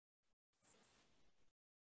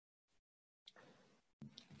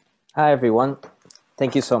Hi, everyone.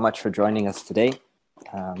 Thank you so much for joining us today.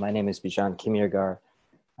 My name is Bijan Kimirgar.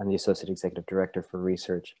 I'm the Associate Executive Director for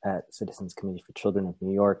Research at Citizens Committee for Children of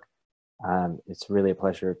New York. It's really a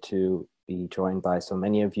pleasure to be joined by so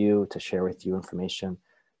many of you to share with you information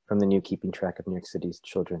from the new Keeping Track of New York City's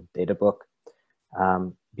Children data book.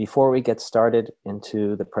 Before we get started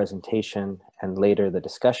into the presentation and later the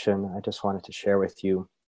discussion, I just wanted to share with you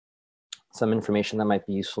some information that might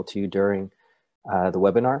be useful to you during the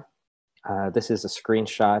webinar. This is a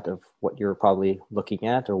screenshot of what you're probably looking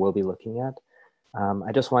at or will be looking at.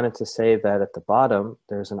 I just wanted to say that at the bottom,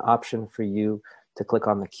 there's an option for you to click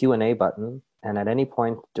on the Q&A button. And at any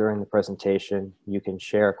point during the presentation, you can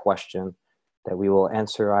share a question that we will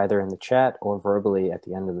answer either in the chat or verbally at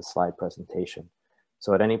the end of the slide presentation.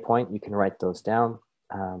 So at any point, you can write those down.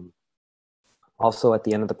 Also, at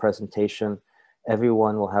the end of the presentation,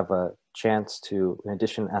 everyone will have a chance to, in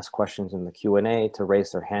addition, ask questions in the Q&A, to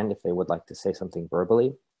raise their hand if they would like to say something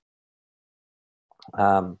verbally.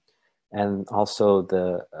 And also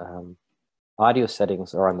the audio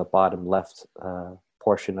settings are on the bottom left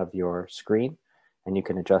portion of your screen, and you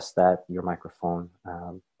can adjust that, your microphone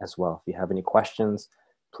as well. If you have any questions,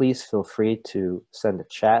 please feel free to send a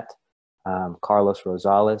chat. Carlos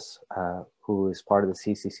Rosales, who is part of the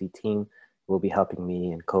CCC team, will be helping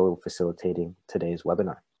me in co-facilitating today's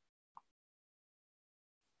webinar.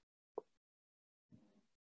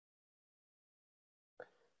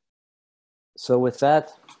 So with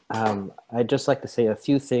that, I'd just like to say a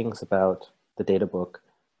few things about the data book.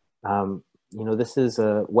 This is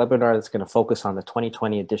a webinar that's going to focus on the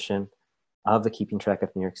 2020 edition of the Keeping Track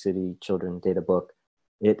of New York City Children data book.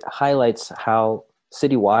 It highlights how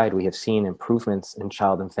citywide we have seen improvements in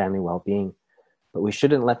child and family well-being, but we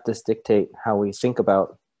shouldn't let this dictate how we think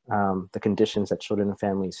about the conditions that children and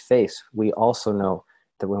families face. We also know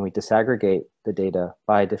that when we disaggregate the data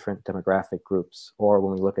by different demographic groups, or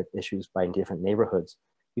when we look at issues by different neighborhoods,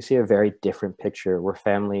 you see a very different picture where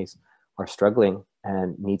families are struggling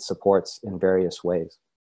and need supports in various ways.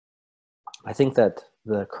 I think that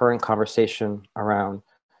the current conversation around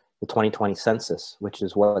the 2020 census, which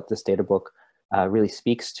is what this data book really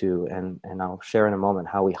speaks to, and I'll share in a moment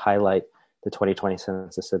how we highlight the 2020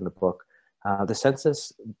 census in the book. The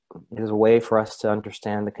census is a way for us to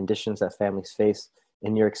understand the conditions that families face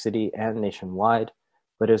in New York City and nationwide,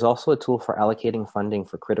 but is also a tool for allocating funding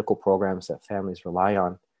for critical programs that families rely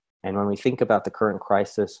on. And when we think about the current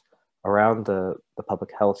crisis around the public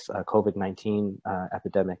health COVID-19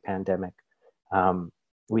 pandemic,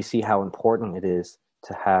 we see how important it is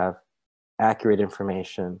to have accurate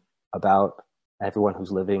information about everyone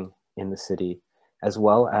who's living in the city, as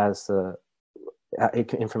well as the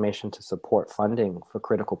information to support funding for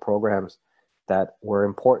critical programs that were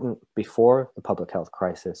important before the public health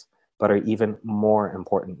crisis, but are even more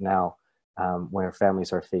important now, where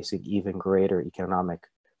families are facing even greater economic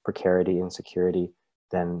precarity and insecurity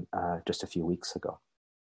than just a few weeks ago.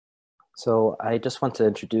 So I just want to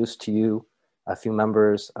introduce to you a few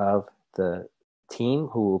members of the team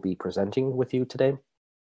who will be presenting with you today.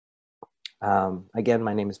 Again,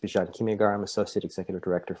 my name is Bijan Kimirgar. I'm Associate Executive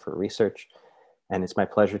Director for Research, and it's my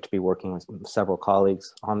pleasure to be working with several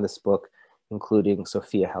colleagues on this book, including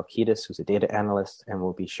Sophia Halkitis, who's a data analyst, and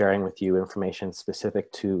will be sharing with you information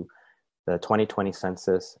specific to the 2020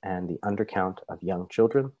 census and the undercount of young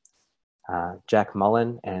children. Jack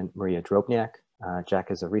Mullen and Maria Drobniak.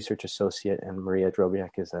 Jack is a research associate and Maria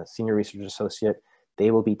Drobniak is a senior research associate.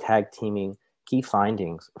 They will be tag teaming key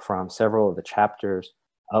findings from several of the chapters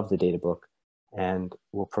of the data book, and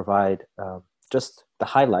will provide just the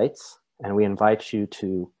highlights. And we invite you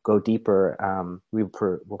to go deeper.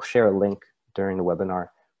 We'll share a link during the webinar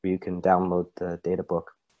where you can download the data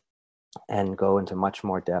book and go into much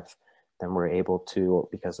more depth than we're able to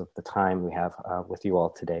because of the time we have with you all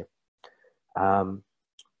today.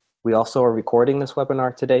 We also are recording this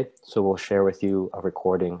webinar today, so we'll share with you a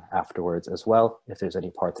recording afterwards as well, if there's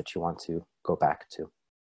any part that you want to go back to.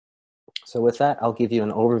 So with that, I'll give you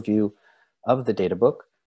an overview of the data book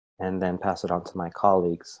and then pass it on to my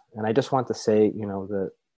colleagues. And I just want to say,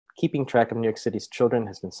 the Keeping Track of New York City's Children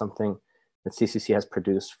has been something that CCC has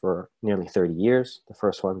produced for nearly 30 years, the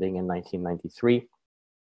first one being in 1993.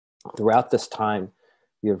 Throughout this time,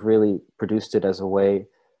 we have really produced it as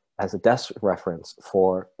a desk reference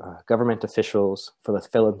for government officials, for the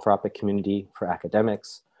philanthropic community, for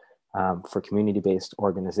academics, for community-based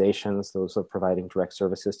organizations, those are providing direct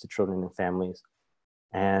services to children and families,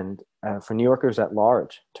 and for New Yorkers at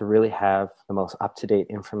large to really have the most up-to-date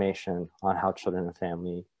information on how children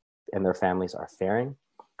and their families are faring,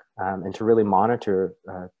 and to really monitor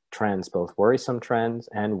trends, both worrisome trends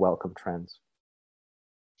and welcome trends.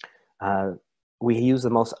 Uh, we use the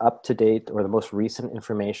most up-to-date or the most recent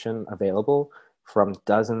information available from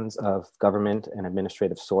dozens of government and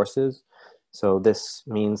administrative sources. So this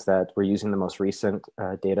means that we're using the most recent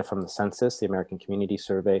data from the census, the American Community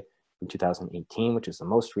Survey from 2018, which is the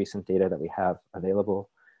most recent data that we have available.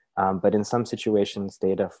 But in some situations,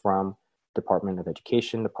 data from Department of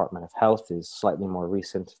Education, Department of Health is slightly more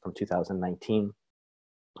recent from 2019,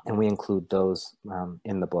 and we include those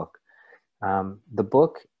in the book. The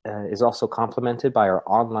book is also complemented by our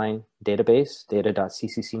online database,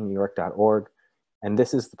 data.cccnewyork.org, and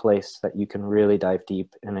this is the place that you can really dive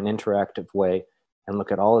deep in an interactive way and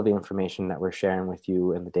look at all of the information that we're sharing with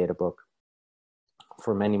you in the data book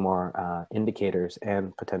for many more indicators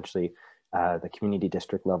and potentially the community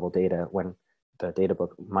district level data when the data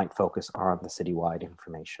book might focus on the citywide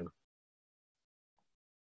information.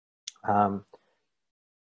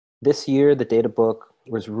 This year, the data book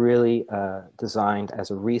was really designed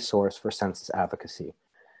as a resource for census advocacy.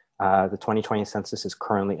 The 2020 census is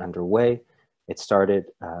currently underway. It started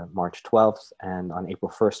March 12th, and on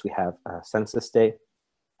April 1st, we have Census Day.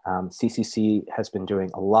 CCC has been doing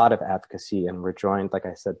a lot of advocacy, and we're joined, like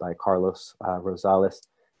I said, by Carlos Rosales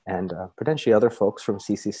and potentially other folks from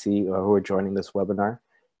CCC who are joining this webinar.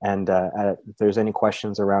 And if there's any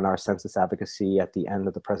questions around our census advocacy at the end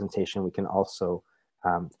of the presentation, we can also,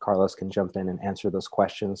 Carlos can jump in and answer those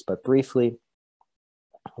questions. But briefly,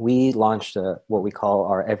 we launched what we call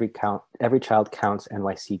our Every Child Counts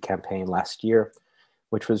NYC campaign last year,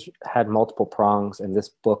 which had multiple prongs, and this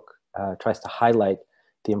book tries to highlight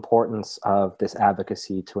the importance of this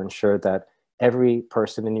advocacy to ensure that every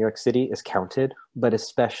person in New York City is counted, but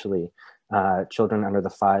especially children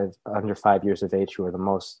under 5 years of age who are the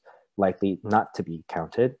most likely not to be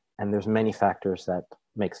counted. And there's many factors that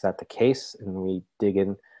makes that the case, and we dig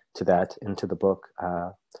into that into the book.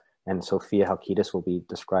 And Sophia Halkitis will be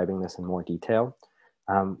describing this in more detail.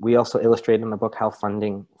 We also illustrate in the book how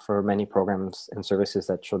funding for many programs and services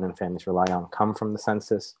that children and families rely on come from the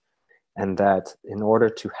census, and that in order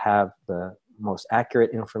to have the most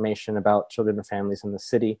accurate information about children and families in the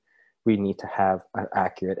city, we need to have an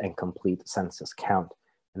accurate and complete census count.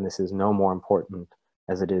 And this is no more important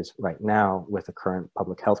as it is right now with the current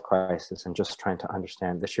public health crisis and just trying to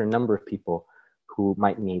understand the sheer number of people who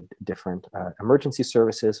might need different emergency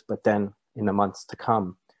services, but then in the months to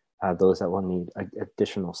come, those that will need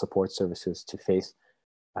additional support services to face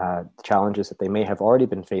challenges that they may have already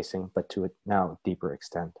been facing, but to a now deeper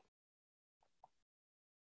extent.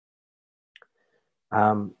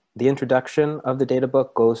 The introduction of the data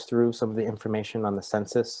book goes through some of the information on the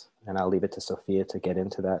census, and I'll leave it to Sophia to get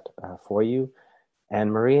into that for you. And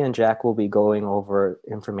Maria and Jack will be going over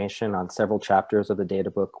information on several chapters of the data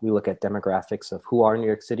book. We look at demographics of who are New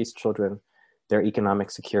York City's children, their economic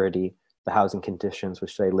security, the housing conditions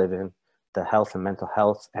which they live in, the health and mental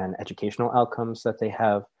health and educational outcomes that they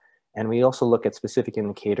have. And we also look at specific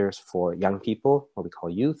indicators for young people, what we call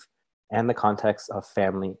youth, and the context of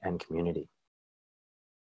family and community.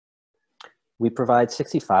 We provide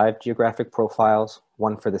 65 geographic profiles,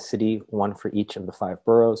 one for the city, one for each of the 5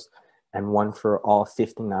 boroughs, and one for all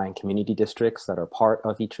 59 community districts that are part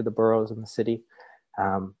of each of the boroughs in the city.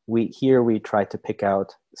 Here we try to pick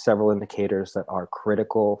out several indicators that are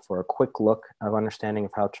critical for a quick look of understanding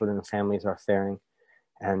of how children and families are faring.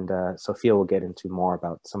 And Sophia will get into more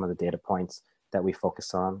about some of the data points that we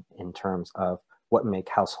focus on in terms of what make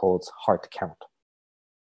households hard to count.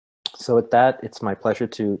 So with that, it's my pleasure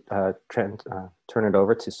to turn it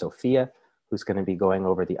over to Sophia, who's going to be going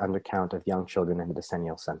over the undercount of young children in the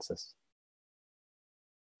decennial census.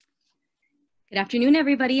 Good afternoon,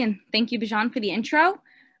 everybody, and thank you, Bijan, for the intro.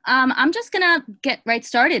 I'm just going to get right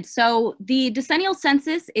started. So the decennial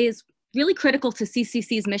census is really critical to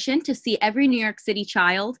CCC's mission to see every New York City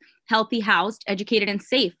child healthy, housed, educated, and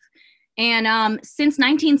safe. And since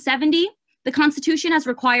 1970, the Constitution has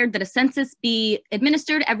required that a census be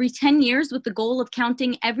administered every 10 years with the goal of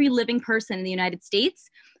counting every living person in the United States.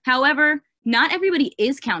 However, not everybody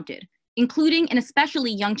is counted, including and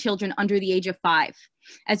especially young children under the age of 5.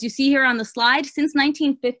 As you see here on the slide, since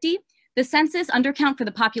 1950, the census undercount for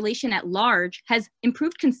the population at large has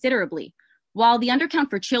improved considerably, while the undercount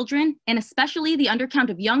for children, and especially the undercount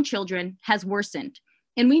of young children, has worsened.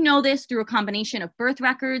 And we know this through a combination of birth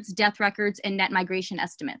records, death records, and net migration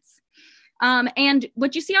estimates. And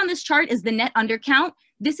what you see on this chart is the net undercount.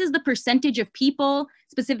 This is the percentage of people,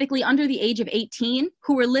 specifically under the age of 18,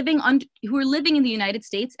 who were living in the United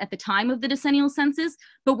States at the time of the decennial census,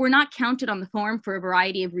 but were not counted on the form for a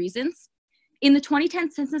variety of reasons. In the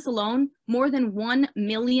 2010 census alone, more than 1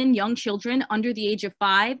 million young children under the age of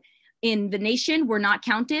 5 in the nation were not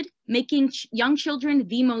counted, making young children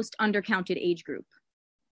the most undercounted age group.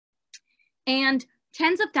 And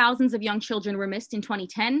tens of thousands of young children were missed in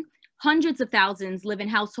 2010. Hundreds of thousands live in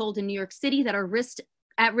households in New York City that are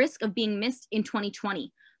at risk of being missed in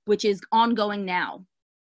 2020, which is ongoing now.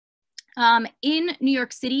 In New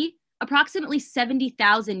York City, approximately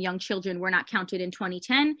 70,000 young children were not counted in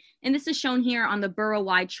 2010, and this is shown here on the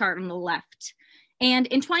borough-wide chart on the left. And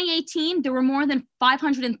in 2018, there were more than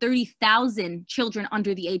 530,000 children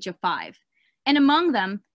under the age of 5. And among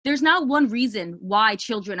them, there's not one reason why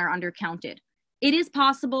children are undercounted. It is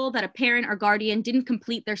possible that a parent or guardian didn't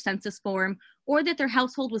complete their census form, or that their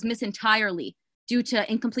household was missed entirely due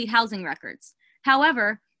to incomplete housing records.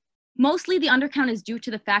 However, mostly the undercount is due to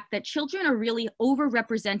the fact that children are really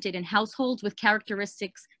overrepresented in households with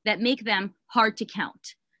characteristics that make them hard to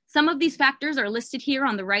count. Some of these factors are listed here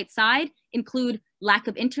on the right side, include lack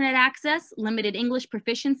of internet access, limited English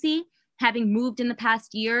proficiency, having moved in the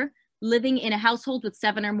past year, living in a household with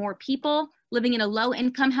 7 or more people, living in a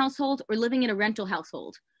low-income household, or living in a rental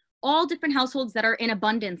household. All different households that are in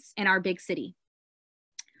abundance in our big city.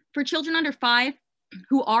 For children under 5,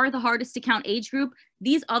 who are the hardest to count age group,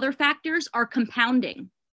 these other factors are compounding.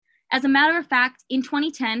 As a matter of fact, in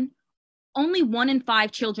 2010, only 1 in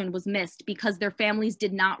 5 children was missed because their families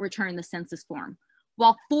did not return the census form,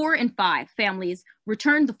 while 4 in 5 families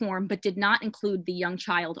returned the form but did not include the young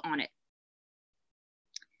child on it.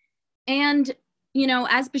 And, you know,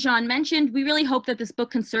 as Bijan mentioned, we really hope that this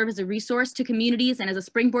book can serve as a resource to communities and as a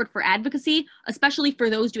springboard for advocacy, especially for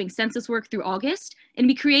those doing census work through August. And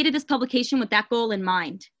we created this publication with that goal in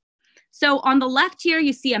mind. So on the left here,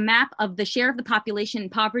 you see a map of the share of the population in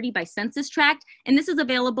poverty by census tract. And this is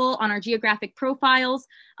available on our geographic profiles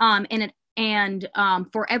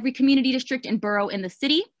for every community district and borough in the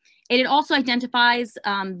city. And it also identifies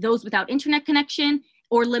those without internet connection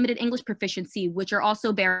or limited English proficiency, which are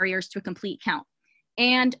also barriers to a complete count.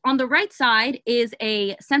 And on the right side is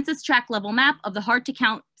a census tract level map of the hard to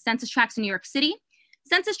count census tracts in New York City.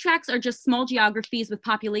 Census tracts are just small geographies with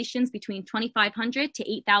populations between 2,500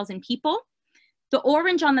 to 8,000 people. The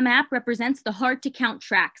orange on the map represents the hard to count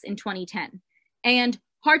tracts in 2010. And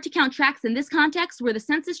hard to count tracts in this context were the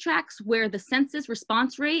census tracts where the census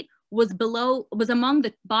response rate was among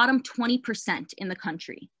the bottom 20% in the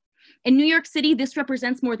country. In New York City, this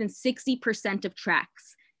represents more than 60% of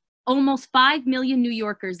tracts. Almost 5 million New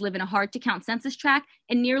Yorkers live in a hard-to-count census tract,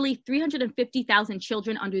 and nearly 350,000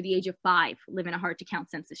 children under the age of 5 live in a hard-to-count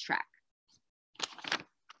census tract.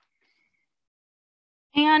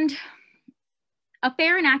 And a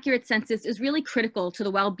fair and accurate census is really critical to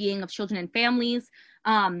the well-being of children and families.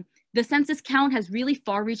 The census count has really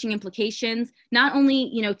far-reaching implications, not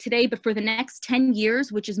only today, but for the next 10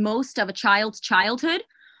 years, which is most of a child's childhood.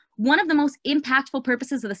 One of the most impactful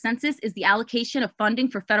purposes of the census is the allocation of funding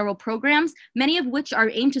for federal programs, many of which are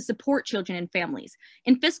aimed to support children and families.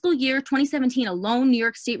 In fiscal year 2017 alone, New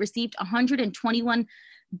York State received $121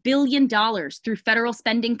 billion through federal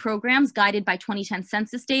spending programs guided by 2010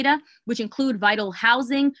 census data, which include vital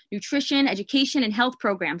housing, nutrition, education, and health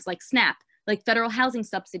programs like SNAP, like federal housing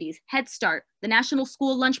subsidies, Head Start, the National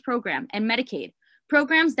School Lunch Program, and Medicaid,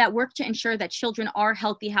 programs that work to ensure that children are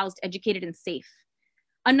healthy, housed, educated, and safe.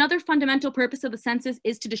 Another fundamental purpose of the census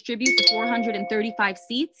is to distribute the 435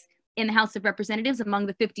 seats in the House of Representatives among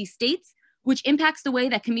the 50 states, which impacts the way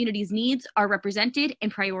that communities' needs are represented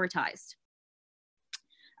and prioritized.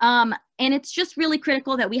 And it's just really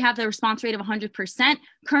critical that we have the response rate of 100%.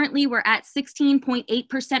 Currently, we're at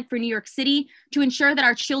 16.8% for New York City to ensure that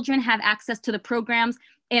our children have access to the programs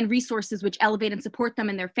and resources which elevate and support them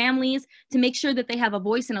and their families, to make sure that they have a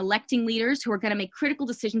voice in electing leaders who are going to make critical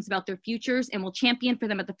decisions about their futures and will champion for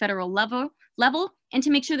them at the federal level, and to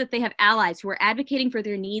make sure that they have allies who are advocating for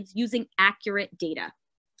their needs using accurate data.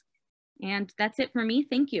 And that's it for me.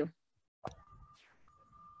 Thank you.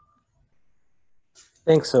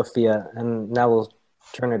 Thanks, Sophia. And now we'll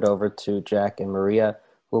turn it over to Jack and Maria,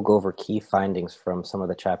 who will go over key findings from some of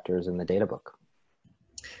the chapters in the data book.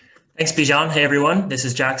 Thanks, Bijan. Hey, everyone. This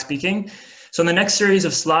is Jack speaking. So in the next series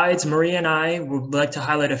of slides, Maria and I would like to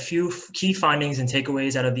highlight a few key findings and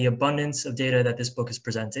takeaways out of the abundance of data that this book is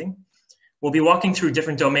presenting. We'll be walking through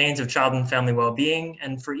different domains of child and family well-being,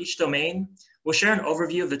 and for each domain, we'll share an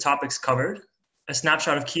overview of the topics covered, a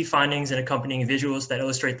snapshot of key findings and accompanying visuals that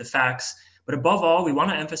illustrate the facts, but above all, we want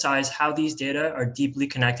to emphasize how these data are deeply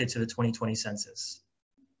connected to the 2020 census.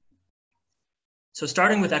 So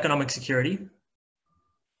starting with economic security,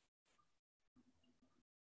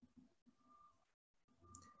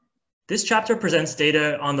 this chapter presents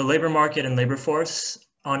data on the labor market and labor force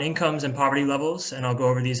on incomes and poverty levels, and I'll go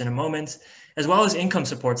over these in a moment, as well as income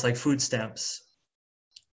supports like food stamps.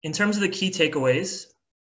 In terms of the key takeaways,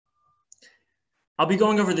 I'll be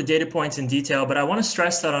going over the data points in detail, but I want to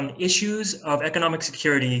stress that on issues of economic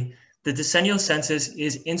security, the decennial census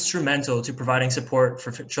is instrumental to providing support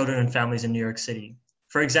for children and families in New York City.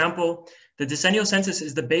 For example, the decennial census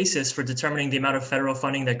is the basis for determining the amount of federal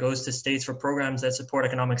funding that goes to states for programs that support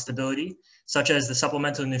economic stability, such as the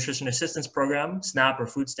Supplemental Nutrition Assistance Program, SNAP or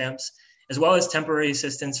food stamps, as well as temporary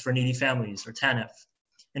assistance for needy families, or TANF.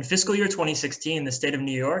 In fiscal year 2016, the state of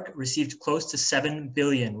New York received close to $7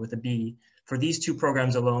 billion with a B for these two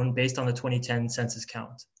programs alone based on the 2010 census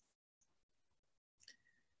count.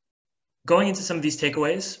 Going into some of these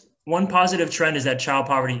takeaways, one positive trend is that child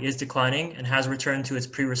poverty is declining and has returned to its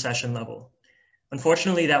pre-recession level.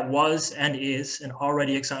 Unfortunately, that was and is an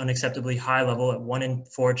already unacceptably high level at 1 in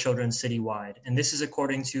 4 children citywide. And this is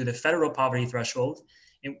according to the federal poverty threshold,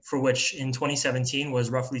 for which in 2017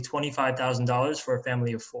 was roughly $25,000 for a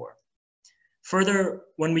family of 4. Further,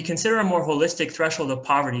 when we consider a more holistic threshold of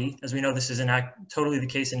poverty, as we know this isn't totally the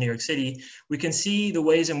case in New York City, we can see the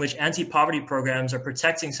ways in which anti-poverty programs are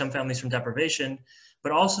protecting some families from deprivation,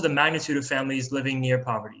 but also the magnitude of families living near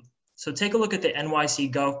poverty. So take a look at the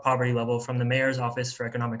NYC Gov poverty level from the Mayor's Office for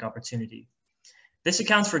Economic Opportunity. This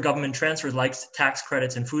accounts for government transfers like tax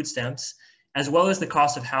credits and food stamps, as well as the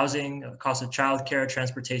cost of housing, cost of childcare,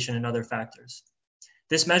 transportation, and other factors.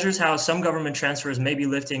 This measures how some government transfers may be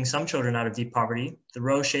lifting some children out of deep poverty. The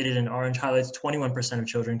row shaded in orange highlights 21% of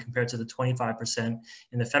children compared to the 25%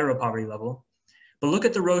 in the federal poverty level. But look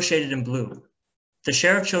at the row shaded in blue. The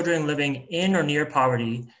share of children living in or near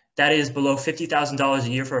poverty, that is below $50,000 a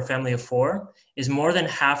year for a family of 4, is more than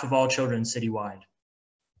half of all children citywide.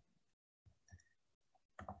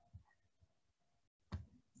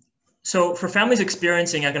 So for families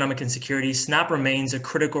experiencing economic insecurity, SNAP remains a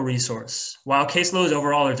critical resource. While caseloads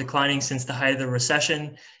overall are declining since the height of the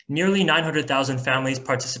recession, nearly 900,000 families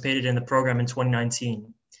participated in the program in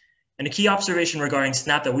 2019. And a key observation regarding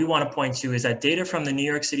SNAP that we want to point to is that data from the New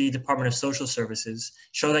York City Department of Social Services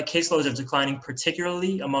show that caseloads are declining,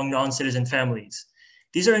 particularly among non-citizen families.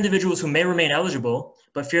 These are individuals who may remain eligible,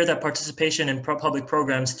 but fear that participation in public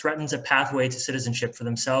programs threatens a pathway to citizenship for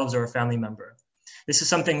themselves or a family member. This is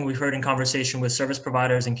something we've heard in conversation with service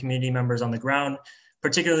providers and community members on the ground,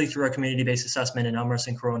 particularly through our community-based assessment in Elmhurst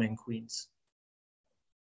and Corona in Queens.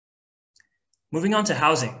 Moving on to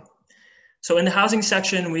housing. So in the housing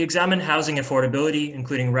section, we examine housing affordability,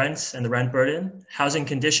 including rents and the rent burden, housing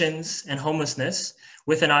conditions, and homelessness,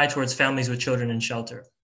 with an eye towards families with children in shelter.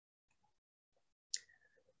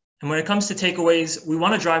 And when it comes to takeaways, we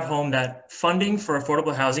want to drive home that funding for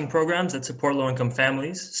affordable housing programs that support low-income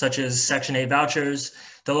families, such as Section 8 vouchers,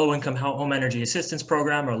 the Low-Income Home Energy Assistance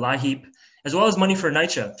Program, or LIHEAP, as well as money for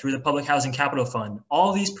NYCHA through the Public Housing Capital Fund.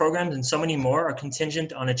 All these programs and so many more are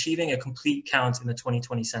contingent on achieving a complete count in the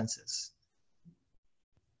 2020 census.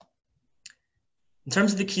 In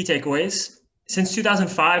terms of the key takeaways, since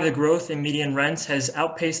 2005, the growth in median rents has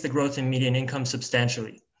outpaced the growth in median income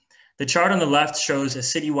substantially. The chart on the left shows a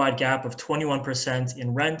citywide gap of 21%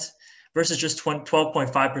 in rent versus just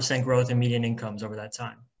 12.5% growth in median incomes over that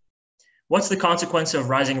time. What's the consequence of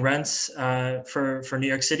rising rents for New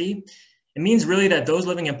York City? It means really that those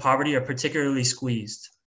living in poverty are particularly squeezed.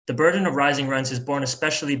 The burden of rising rents is borne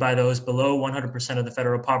especially by those below 100% of the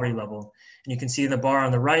federal poverty level. And you can see in the bar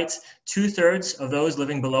on the right, 2/3 of those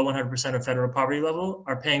living below 100% of federal poverty level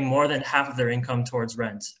are paying more than half of their income towards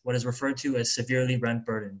rent, what is referred to as severely rent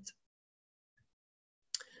burdened.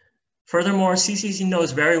 Furthermore, CCC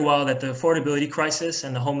knows very well that the affordability crisis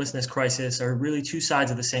and the homelessness crisis are really two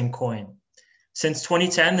sides of the same coin. Since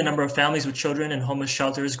 2010, the number of families with children in homeless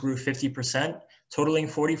shelters grew 50%, totaling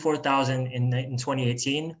 44,000 in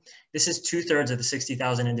 2018. This is 2/3 of the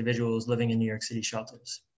 60,000 individuals living in New York City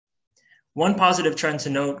shelters. One positive trend to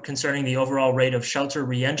note concerning the overall rate of shelter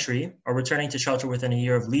reentry, or returning to shelter within a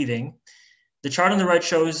year of leaving, the chart on the right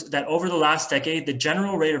shows that over the last decade, the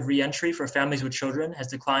general rate of reentry for families with children has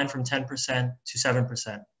declined from 10% to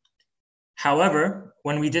 7%. However,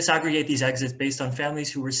 when we disaggregate these exits based on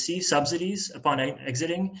families who receive subsidies upon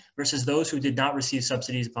exiting versus those who did not receive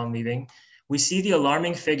subsidies upon leaving, we see the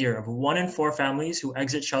alarming figure of 1 in 4 families who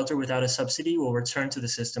exit shelter without a subsidy will return to the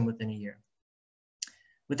system within a year.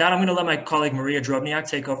 With that, I'm going to let my colleague Maria Drobniak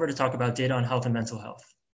take over to talk about data on health and mental health.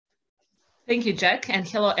 Thank you, Jack, and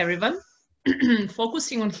hello, everyone.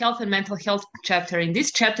 focusing on health and mental health chapter. In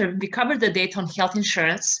this chapter, we cover the data on health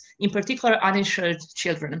insurance, in particular uninsured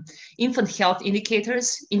children, infant health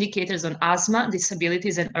indicators, indicators on asthma,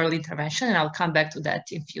 disabilities, and early intervention, and I'll come back to that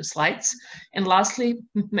in a few slides. And lastly,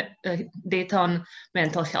 data on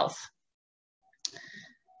mental health.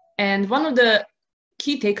 And one of the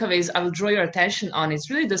key takeaways I will draw your attention on is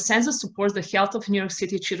really the census supports the health of New York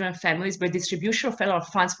City children and families by distribution of federal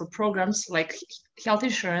funds for programs like health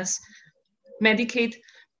insurance, Medicaid,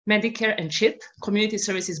 Medicare and CHIP, community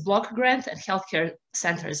services block grant, and healthcare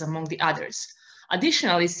centers, among the others.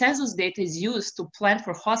 Additionally, census data is used to plan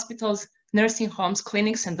for hospitals, nursing homes,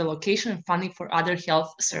 clinics, and the location and funding for other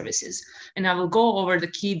health services. And I will go over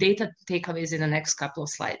the key data takeaways in the next couple of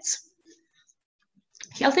slides.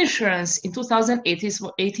 Health insurance in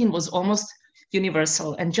 2018 was almost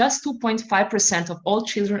universal, and just 2.5% of all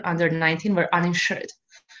children under 19 were uninsured.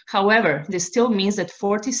 However, this still means that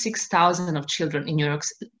 46,000 of children in New York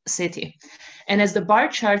City. And as the bar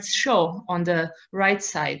charts show on the right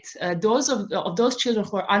side, those children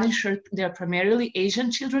who are uninsured, they are primarily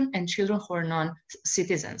Asian children and children who are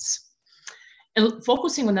non-citizens. And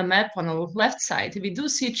focusing on the map on the left side, we do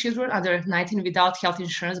see children under 19 without health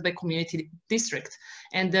insurance by community district.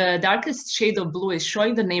 And the darkest shade of blue is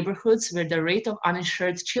showing the neighborhoods where the rate of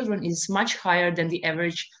uninsured children is much higher than the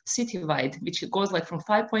average citywide, which goes like from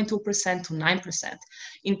 5.2% to 9%.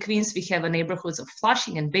 In Queens, we have neighborhoods of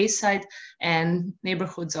Flushing and Bayside, and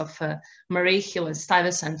neighborhoods of Murray Hill and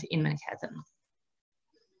Stuyvesant in Manhattan.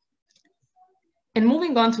 And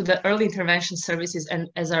moving on to the early intervention services, and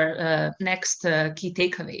as our next key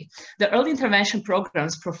takeaway, the early intervention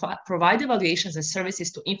programs provide evaluations and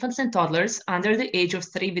services to infants and toddlers under the age of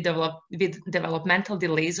 3 with developmental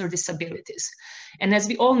delays or disabilities. And as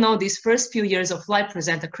we all know, these first few years of life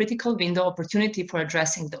present a critical window opportunity for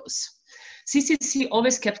addressing those. CCC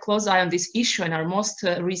always kept close eye on this issue, and our most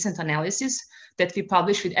recent analysis that we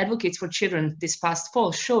published with Advocates for Children this past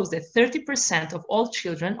fall shows that 30% of all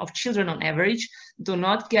children on average do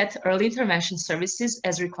not get early intervention services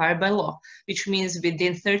as required by law, which means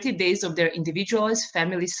within 30 days of their individualized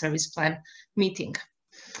family service plan meeting.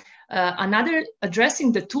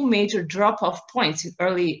 Addressing the two major drop-off points in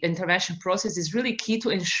early intervention process is really key to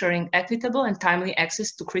ensuring equitable and timely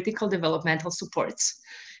access to critical developmental supports.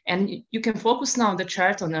 And you can focus now on the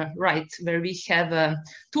chart on the right, where we have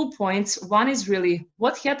 2 points. One is really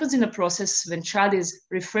what happens in the process when child is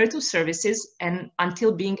referred to services and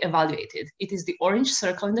until being evaluated. It is the orange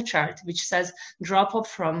circle in the chart, which says drop off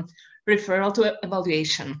from referral to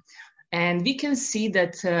evaluation. And we can see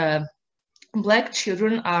that Black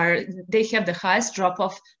children they have the highest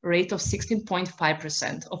drop-off rate of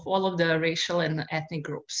 16.5% of all of the racial and ethnic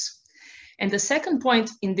groups. And the second point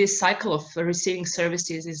in this cycle of receiving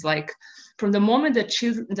services is like, from the moment that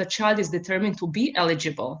the child is determined to be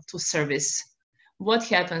eligible to service, what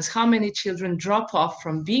happens, how many children drop off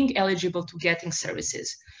from being eligible to getting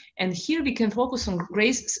services. And here we can focus on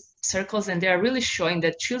gray circles, and they are really showing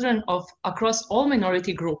that children across all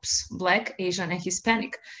minority groups, Black, Asian, and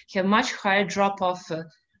Hispanic, have much higher drop-off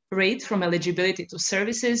rate from eligibility to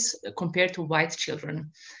services compared to white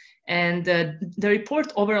children. And the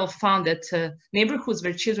report overall found that neighborhoods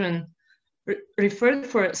where children referred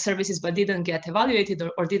for services but didn't get evaluated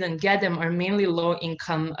or didn't get them are mainly low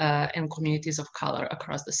income and communities of color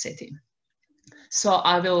across the city. So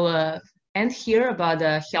I will end here about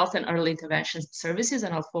the health and early intervention services,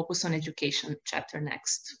 and I'll focus on education chapter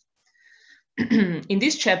next. In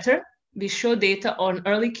this chapter, we show data on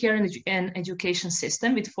early care and education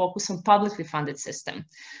system with focus on publicly funded system.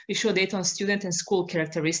 We show data on student and school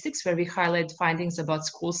characteristics, where we highlight findings about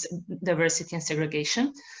schools' diversity and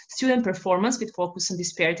segregation, student performance with focus on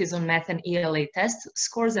disparities on math and ELA test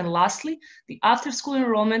scores, and lastly, the after-school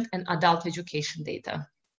enrollment and adult education data.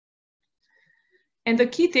 And the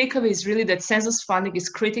key takeaway is really that census funding is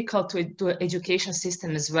critical to the education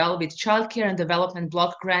system as well, with childcare and development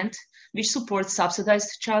block grant, which supports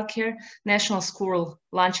subsidized childcare, National School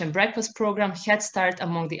Lunch and Breakfast Program, Head Start,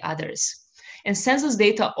 among the others. And census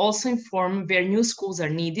data also inform where new schools are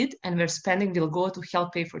needed and where spending will go to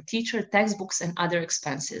help pay for teacher, textbooks, and other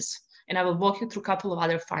expenses. And I will walk you through a couple of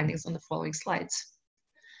other findings on the following slides.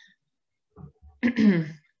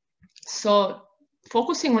 So,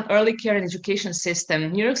 focusing on early care and education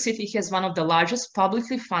system, New York City has one of the largest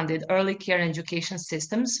publicly funded early care and education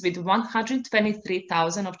systems, with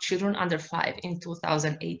 123,000 of children under 5 in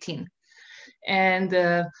 2018.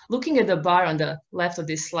 And looking at the bar on the left of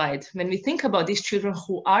this slide, when we think about these children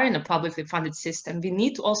who are in a publicly funded system, we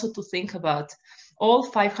need also to think about all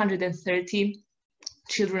 530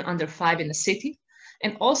 children under 5 in the city,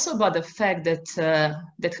 and also about the fact that,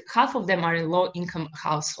 that half of them are in low-income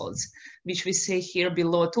households, which we say here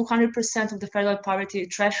below 200% of the federal poverty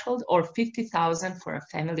threshold, or 50,000 for a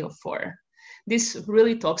family of 4. This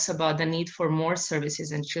really talks about the need for more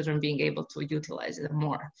services and children being able to utilize them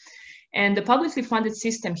more. And the publicly funded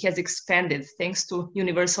system has expanded thanks to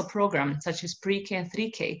universal programs such as pre-K and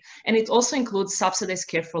 3K. And it also includes subsidized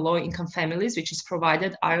care for low-income families, which is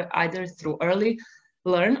provided either through early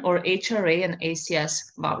learn or HRA and ACS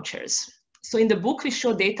vouchers. So in the book, we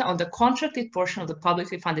show data on the contracted portion of the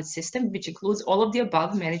publicly funded system, which includes all of the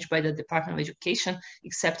above managed by the Department of Education,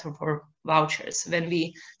 except for vouchers. When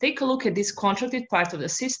we take a look at this contracted part of the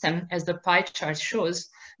system, as the pie chart shows,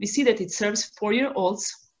 we see that it serves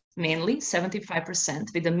 4-year-olds, mainly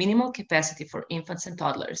 75%, with a minimal capacity for infants and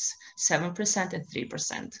toddlers, 7% and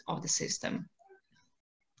 3% of the system.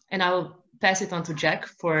 And I will pass it on to Jack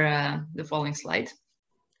for the following slide.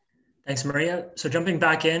 Thanks, Maria. So jumping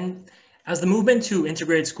back in, as the movement to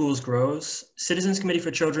integrated schools grows, Citizens Committee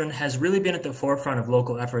for Children has really been at the forefront of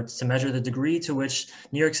local efforts to measure the degree to which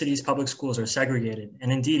New York City's public schools are segregated,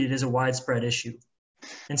 and indeed it is a widespread issue.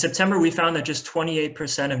 In September, we found that just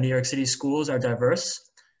 28% of New York City schools are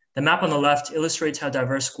diverse. The map on the left illustrates how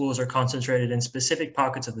diverse schools are concentrated in specific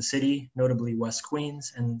pockets of the city, notably West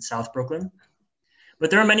Queens and South Brooklyn. But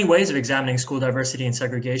there are many ways of examining school diversity and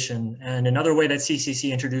segregation, and another way that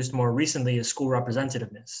CCC introduced more recently is school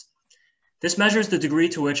representativeness. This measures the degree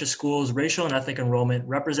to which a school's racial and ethnic enrollment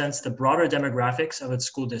represents the broader demographics of its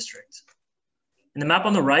school district. In the map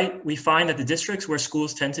on the right, we find that the districts where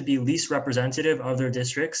schools tend to be least representative of their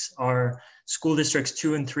districts are school districts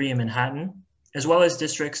 2 and 3 in Manhattan, as well as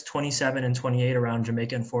districts 27 and 28 around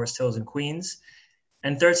Jamaica and Forest Hills in Queens,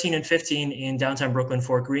 and 13 and 15 in downtown Brooklyn,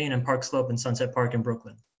 Fort Greene, and Park Slope and Sunset Park in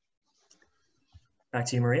Brooklyn. Back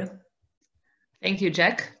to you, Maria. Thank you,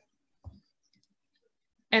 Jack.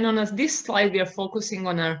 And on this slide, we are focusing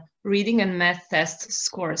on our reading and math test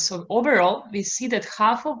scores. So overall, we see that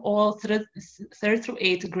half of all third through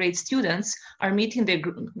 8th grade students are meeting their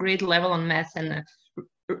grade level on math and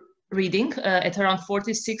reading at around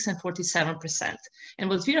 46 and 47%. And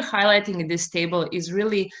what we're highlighting in this table is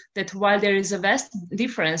really that while there is a vast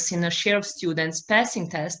difference in the share of students passing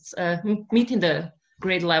tests, meeting the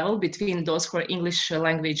grade level between those who are English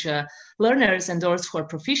language learners and those who are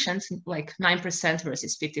proficient, like 9%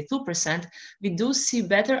 versus 52%, we do see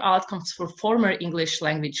better outcomes for former English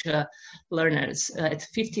language learners at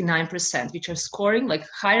 59%, which are scoring, like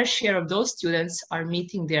higher share of those students are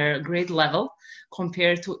meeting their grade level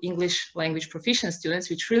compared to English language proficient students,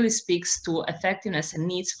 which really speaks to effectiveness and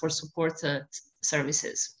needs for support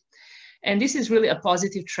services. And this is really a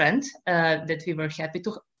positive trend that we were happy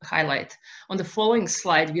to highlight. On the following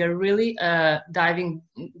slide, we are really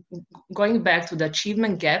going back to the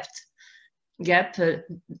achievement gap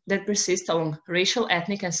that persists along racial,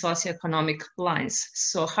 ethnic, and socioeconomic lines.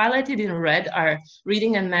 So highlighted in red are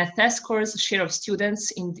reading and math test scores, share of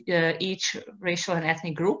students in each racial and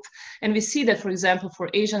ethnic group. And we see that, for example, for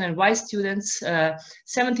Asian and white students,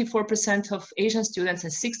 74% of Asian students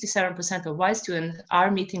and 67% of white students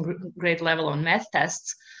are meeting grade level on math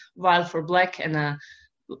tests, while for Black and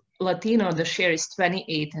Latino, the share is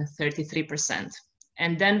 28 and 33%.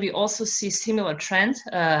 And then we also see similar trend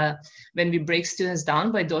when we break students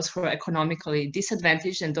down by those who are economically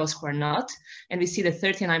disadvantaged and those who are not. And we see that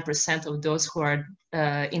 39% of those who are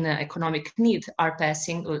in an economic need are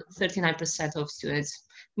passing, 39% of students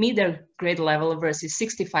meet their grade level versus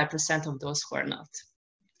 65% of those who are not.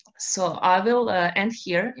 So I will end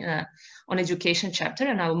here on education chapter,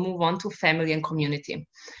 and I'll move on to family and community.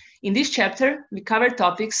 In this chapter, we cover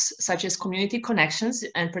topics such as community connections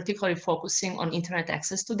and particularly focusing on internet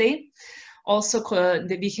access today. Also,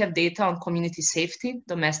 we have data on community safety,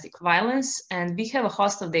 domestic violence, and we have a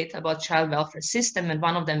host of data about child welfare system, and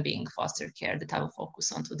one of them being foster care that I will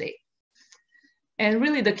focus on today. And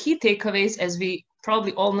really the key takeaways, as we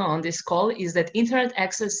probably all know on this call, is that internet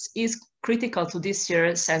access is critical to this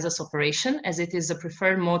year's census operation, as it is the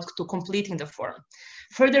preferred mode to completing the form.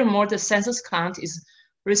 Furthermore, the census count is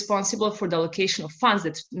responsible for the allocation of funds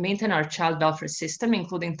that maintain our child welfare system,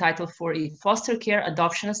 including Title IV foster care,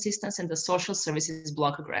 adoption assistance, and the social services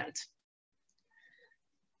block grant.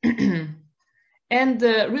 And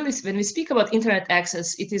really, when we speak about internet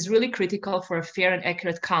access, it is really critical for a fair and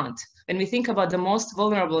accurate count. When we think about the most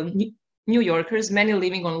vulnerable New Yorkers, many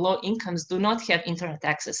living on low incomes do not have internet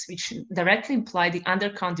access, which directly imply the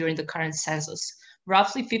undercount during the current census.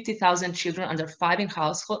 Roughly 50,000 children under 5 in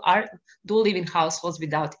household do live in households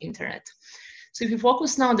without internet. So if you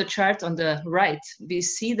focus now on the chart on the right, we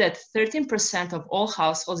see that 13% of all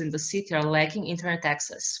households in the city are lacking internet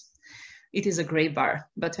access. it is a gray bar.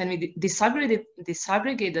 But when we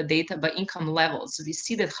disaggregate the data by income levels, we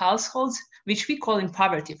see that households, which we call in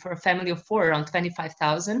poverty for a family of 4, around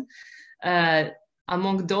 25,000,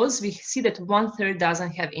 among those, we see that 1/3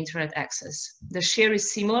 doesn't have internet access. The share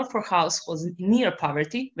is similar for households near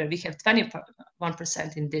poverty, where we have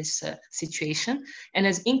 21% in this situation. And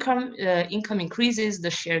as income increases,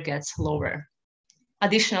 the share gets lower.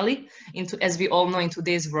 Additionally, as we all know, in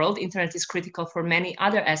today's world, internet is critical for many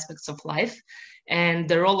other aspects of life. And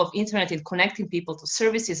the role of internet in connecting people to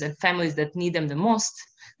services and families that need them the most,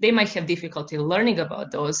 they might have difficulty learning about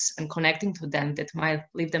those and connecting to them that might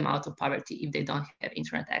leave them out of poverty if they don't have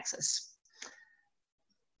internet access.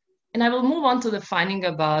 And I will move on to the finding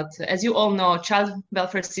about, as you all know, child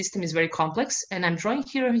welfare system is very complex, and I'm drawing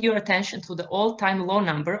here your attention to the all-time low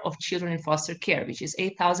number of children in foster care, which is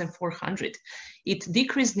 8,400. It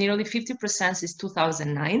decreased nearly 50% since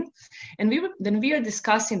 2009. And when we are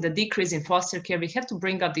discussing the decrease in foster care, we have to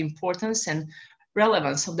bring up the importance and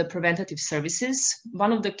relevance of the preventative services,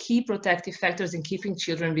 one of the key protective factors in keeping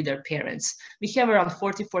children with their parents. We have around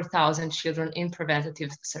 44,000 children in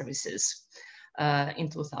preventative services in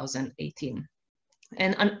 2018.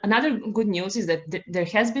 And another good news is that there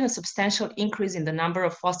has been a substantial increase in the number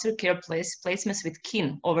of foster care placements with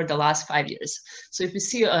kin over the last 5 years. So if you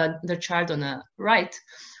see the chart on the right,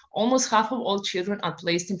 almost half of all children are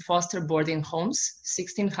placed in foster boarding homes,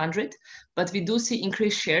 1,600, but we do see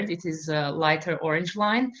increased share, it is a lighter orange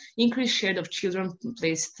line, increased share of children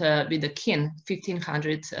placed with the kin,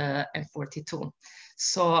 1,542.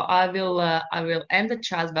 So I will end the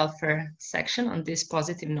child welfare section on this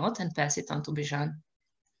positive note and pass it on to Bijan.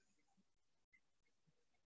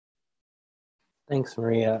 Thanks,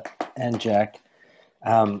 Maria and Jack.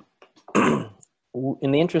 In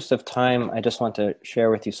the interest of time, I just want to share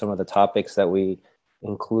with you some of the topics that we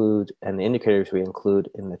include and the indicators we include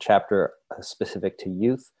in the chapter specific to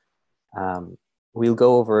youth. We'll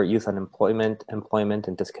go over youth unemployment, employment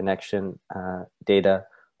and disconnection data,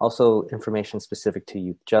 also information specific to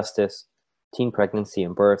youth justice, teen pregnancy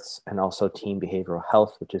and births, and also teen behavioral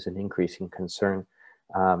health, which is an increasing concern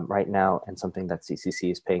right now and something that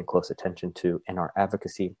CCC is paying close attention to in our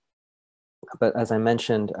advocacy. But as I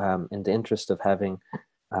mentioned, in the interest of having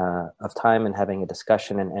of time and having a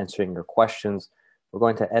discussion and answering your questions, we're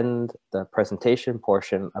going to end the presentation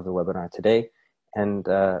portion of the webinar today and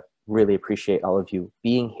really appreciate all of you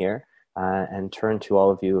being here and turn to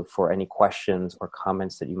all of you for any questions or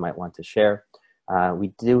comments that you might want to share. We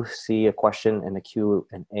do see a question in the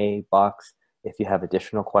Q&A box. If you have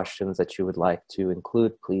additional questions that you would like to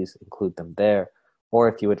include, please include them there. Or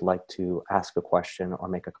if you would like to ask a question or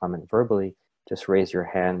make a comment verbally, just raise your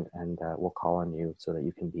hand and we'll call on you so that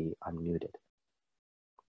you can be unmuted.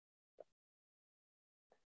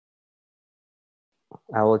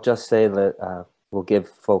 I will just say that we'll give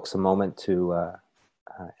folks a moment to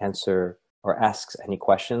answer or ask any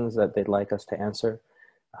questions that they'd like us to answer.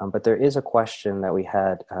 But there is a question that we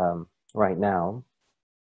had right now.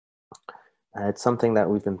 It's something that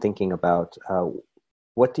we've been thinking about.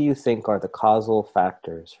 What do you think are the causal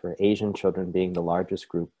factors for Asian children being the largest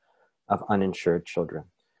group of uninsured children?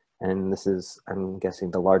 And this is, I'm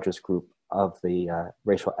guessing, the largest group of the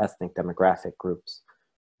racial ethnic demographic groups.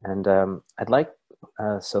 And I'd like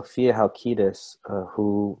Sophia Halkidis,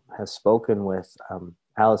 who has spoken with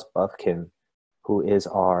Alice Bufkin, who is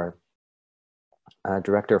our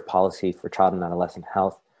Director of Policy for Child and Adolescent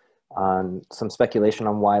Health, on some speculation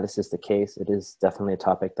on why this is the case. It is definitely a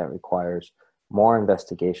topic that requires more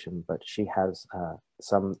investigation, but she has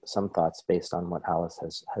some thoughts based on what Alice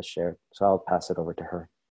has shared. So I'll pass it over to her.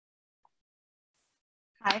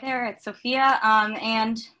 Hi there, it's Sophia,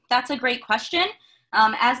 and that's a great question.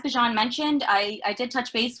 As Bijan mentioned, I did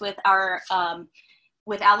touch base with our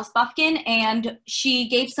with Alice Bufkin, and she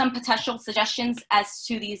gave some potential suggestions as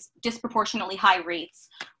to these disproportionately high rates.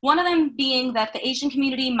 One of them being that the Asian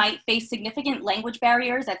community might face significant language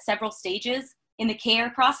barriers at several stages in the care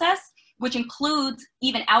process, which includes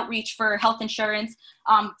even outreach for health insurance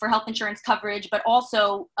coverage, but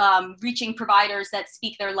also reaching providers that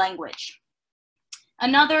speak their language.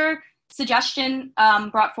 Another suggestion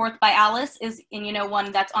brought forth by Alice is, and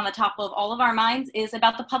one that's on the top of all of our minds, is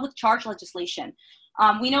about the public charge legislation.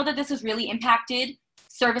 We know that this has really impacted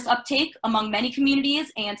service uptake among many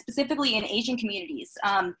communities and specifically in Asian communities.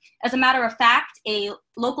 As a matter of fact, a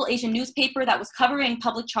local Asian newspaper that was covering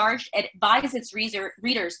public charge advised its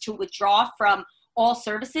readers to withdraw from all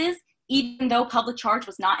services, even though public charge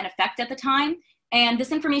was not in effect at the time. And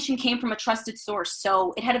this information came from a trusted source,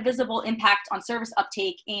 so it had a visible impact on service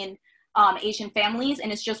uptake in Asian families,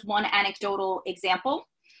 and it's just one anecdotal example.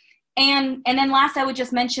 And then last, I would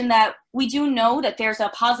just mention that we do know that there's a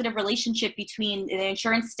positive relationship between the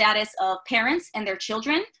insurance status of parents and their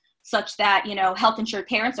children, such that, you know, health insured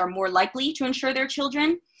parents are more likely to insure their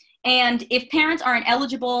children. And if parents aren't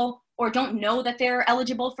eligible or don't know that they're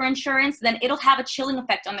eligible for insurance, then it'll have a chilling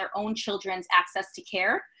effect on their own children's access to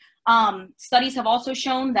care. Studies have also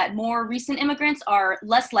shown that more recent immigrants are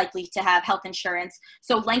less likely to have health insurance.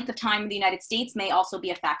 So length of time in the United States may also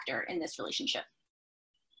be a factor in this relationship.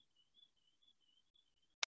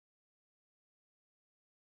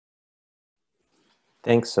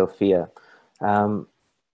 Thanks, Sophia.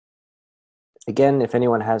 Again, if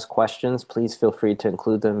anyone has questions, please feel free to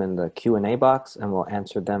include them in the Q&A box and we'll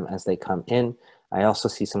answer them as they come in. I also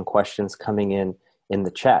see some questions coming in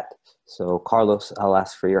the chat. So Carlos, I'll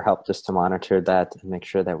ask for your help just to monitor that and make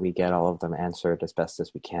sure that we get all of them answered as best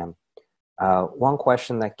as we can. One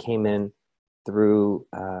question that came in through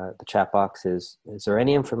the chat box is there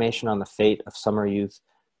any information on the fate of summer youth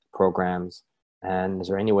programs? And is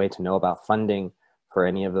there any way to know about funding for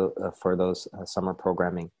any of the, for those summer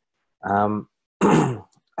programming?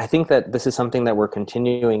 I think that this is something that we're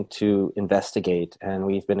continuing to investigate, and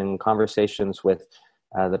we've been in conversations with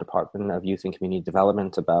the Department of Youth and Community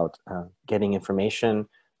Development about getting information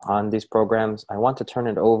on these programs. I want to turn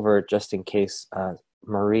it over just in case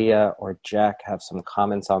Maria or Jack have some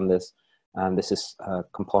comments on this. This is a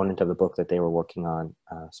component of the book that they were working on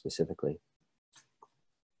specifically.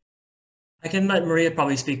 I can let Maria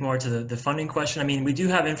probably speak more to the funding question. I mean, we do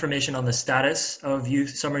have information on the status of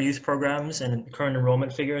summer youth programs and current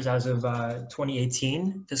enrollment figures as of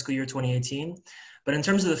 2018, fiscal year 2018. But in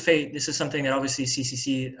terms of the fate, this is something that obviously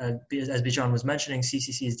CCC, as Bijan was mentioning,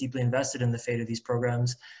 CCC is deeply invested in the fate of these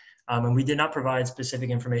programs. And we did not provide specific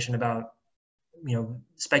information about, you know,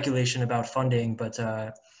 speculation about funding, but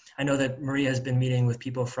I know that Maria has been meeting with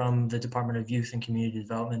people from the Department of Youth and Community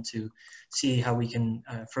Development to see how we can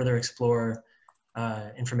further explore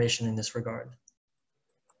information in this regard.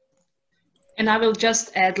 And I will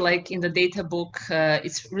just add, like in the data book,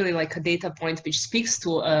 it's really like a data point which speaks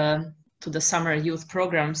to the summer youth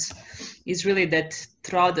programs, is really that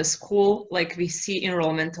throughout the school, like we see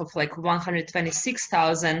enrollment of like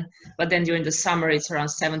 126,000, but then during the summer it's around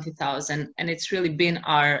 70,000. And it's really been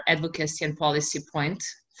our advocacy and policy point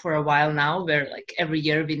for a while now, where like every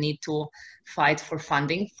year we need to fight for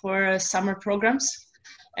funding for summer programs.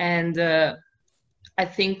 And I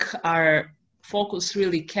think our focus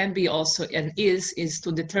really can be also, and is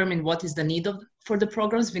to determine what is the need for the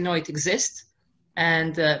programs. We know it exists,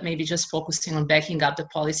 and maybe just focusing on backing up the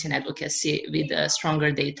policy and advocacy with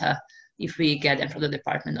stronger data if we get them from the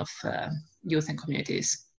Department of Youth and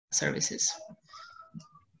Communities Services.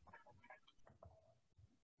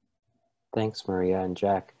 Thanks, Maria and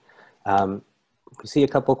Jack. We see a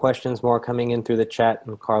couple questions more coming in through the chat,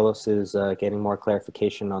 and Carlos is getting more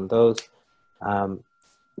clarification on those.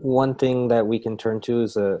 One thing that we can turn to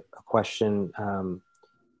is a question,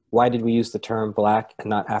 why did we use the term Black and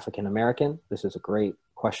not African American? This is a great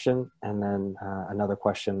question. And then another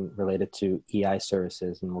question related to EI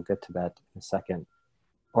services, and we'll get to that in a second.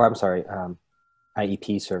 Or I'm sorry,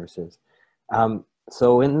 IEP services.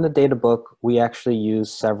 So in the data book, we actually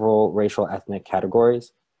use several racial ethnic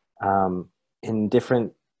categories. In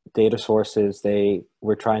different data sources,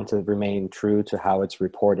 we're trying to remain true to how it's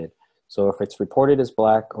reported. So if it's reported as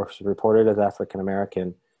Black or if it's reported as African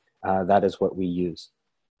American, that is what we use.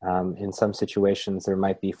 In some situations, there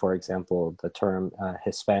might be, for example, the term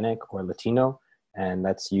Hispanic or Latino, and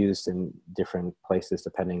that's used in different places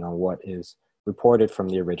depending on what is reported from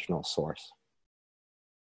the original source.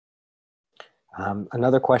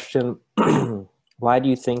 Another question, why do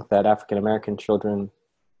you think that African American children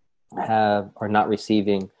are not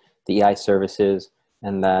receiving the EI services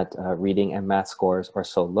and that reading and math scores are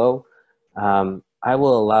so low? I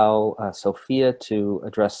will allow Sophia to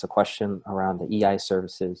address the question around the EI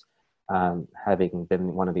services, having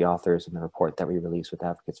been one of the authors in the report that we released with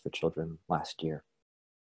Advocates for Children last year.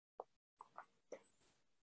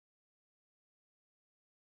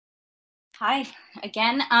 Hi,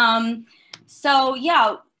 again. So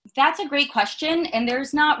yeah, that's a great question. And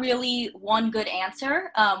there's not really one good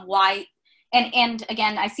answer why. And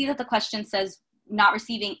again, I see that the question says not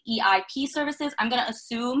receiving EIP services. I'm going to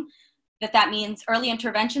assume that means early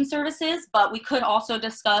intervention services, but we could also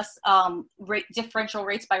discuss differential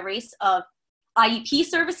rates by race of IEP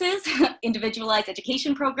services, individualized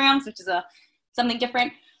education programs, which is something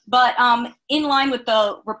different. But in line with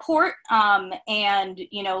the report and,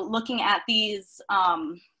 you know, looking at these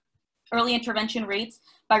early intervention rates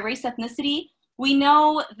by race ethnicity, we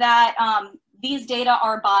know that these data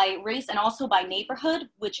are by race and also by neighborhood,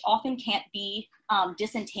 which often can't be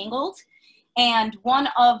disentangled. And one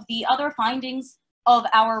of the other findings of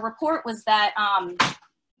our report was that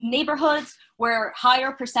neighborhoods where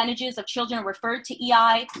higher percentages of children referred to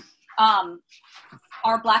EI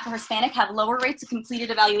are Black or Hispanic have lower rates of completed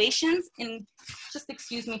evaluations. And just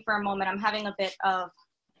excuse me for a moment, I'm having a bit of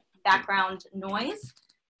background noise.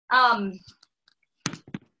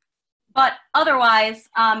 But otherwise,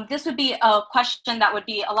 this would be a question that would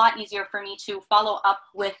be a lot easier for me to follow up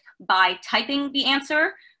with by typing the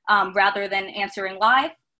answer rather than answering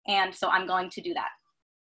live. And so I'm going to do that.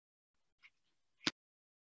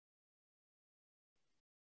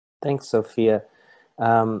 Thanks, Sophia.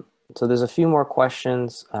 So there's a few more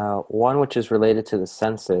questions, one which is related to the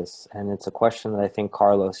census, and it's a question that I think,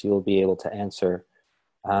 Carlos, you'll be able to answer.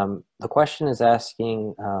 The question is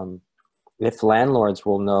asking if landlords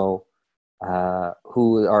will know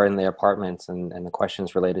who are in their apartments, and the question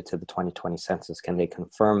is related to the 2020 census. Can they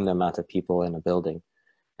confirm the amount of people in a building?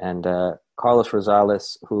 And Carlos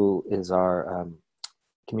Rosales, who is our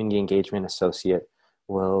community engagement associate,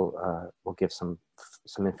 will give some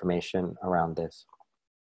information around this.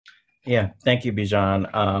 Yeah, thank you, Bijan.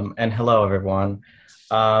 And hello, everyone.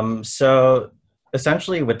 So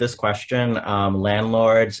essentially with this question,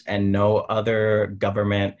 landlords and no other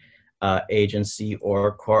government agency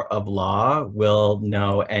or court of law will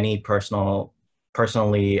know any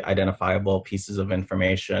personally identifiable pieces of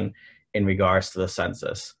information in regards to the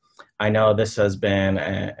census. I know this has been,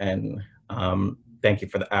 and thank you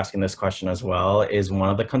for asking this question as well, is one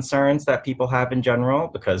of the concerns that people have in general,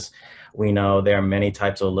 because we know there are many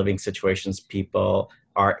types of living situations people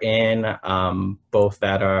are in, both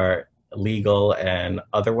that are legal and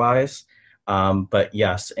otherwise. But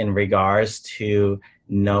yes, in regards to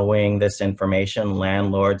knowing this information,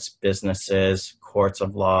 landlords, businesses, courts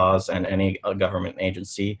of laws, and any government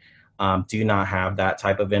agency do not have that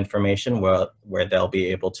type of information where they'll be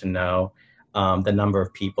able to know the number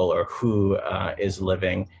of people or who is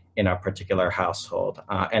living in a particular household.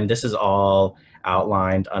 And this is all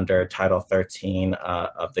outlined under Title 13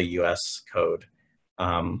 of the US Code,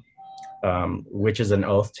 which is an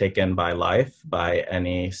oath taken by life by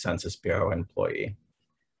any Census Bureau employee.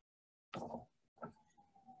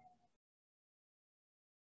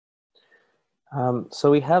 So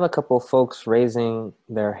we have a couple folks raising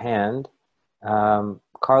their hand.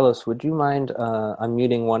 Carlos, would you mind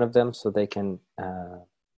unmuting one of them so they can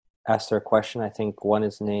ask their question? I think one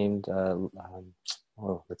is named,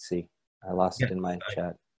 oh, let's see. I lost it in my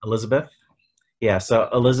chat. Elizabeth? Yeah, so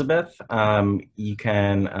Elizabeth,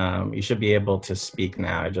 you should be able to speak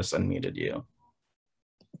now. I just unmuted you.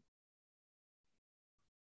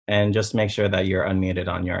 And just make sure that you're unmuted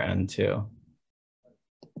on your end too.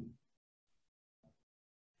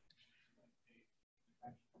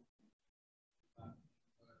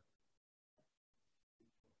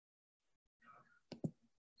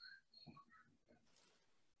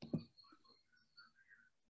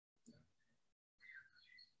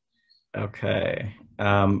 Okay,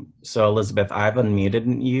 so Elizabeth, I've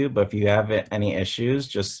unmuted you, but if you have any issues,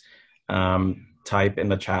 just type in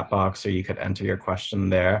the chat box, or you could enter your question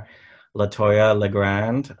there. Latoya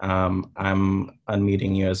Legrand, I'm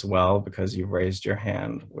unmuting you as well because you've raised your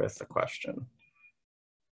hand with a question.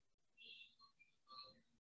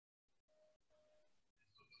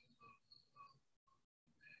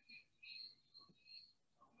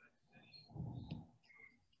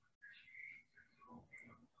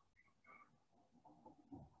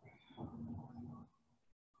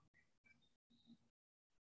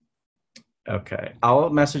 Okay, I'll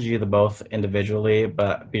message you the both individually,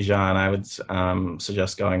 but Bijan, I would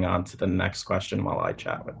suggest going on to the next question while I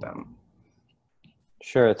chat with them.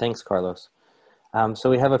 Sure, thanks, Carlos. So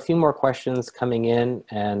we have a few more questions coming in,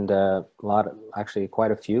 and actually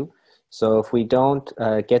quite a few. So if we don't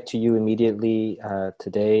get to you immediately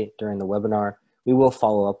today during the webinar, we will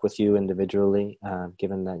follow up with you individually,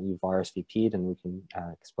 given that you've RSVP'd, and we can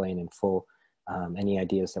explain in full any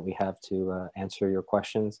ideas that we have to answer your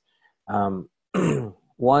questions.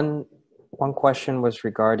 One question was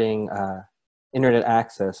regarding internet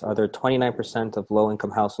access. Are there 29% of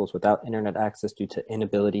low-income households without internet access due to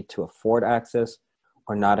inability to afford access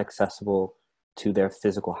or not accessible to their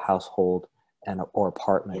physical household or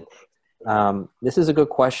apartment? This is a good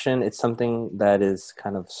question. It's something that is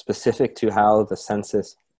kind of specific to how the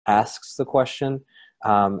census asks the question.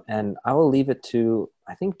 And I will leave it to,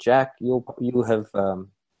 I think, Jack,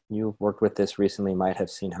 you've worked with this recently, might have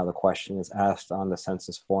seen how the question is asked on the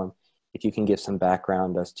census form. If you can give some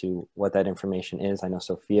background as to what that information is. I know,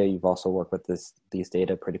 Sophia, you've also worked with these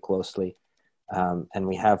data pretty closely. And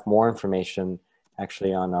we have more information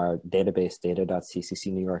actually on our database,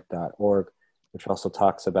 data.cccnewyork.org, which also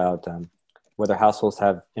talks about whether households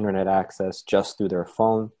have internet access just through their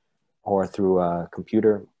phone or through a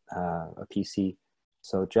computer, a PC.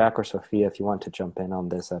 So Jack or Sophia, if you want to jump in on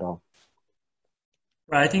this at all.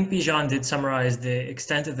 Right, I think Bijan did summarize the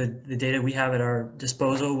extent of the data we have at our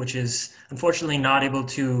disposal, which is unfortunately not able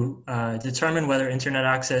to determine whether internet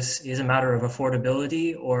access is a matter of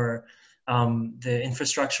affordability or the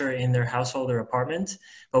infrastructure in their household or apartment.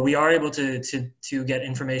 But we are able to get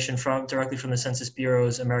information directly from the Census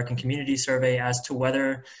Bureau's American Community Survey as to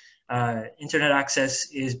whether internet access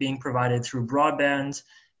is being provided through broadband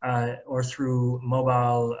or through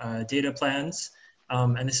mobile data plans.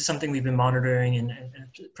 And this is something we've been monitoring and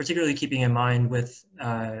particularly keeping in mind with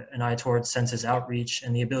an eye towards census outreach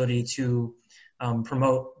and the ability to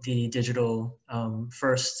promote the digital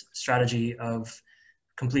first strategy of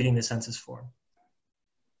completing the census form.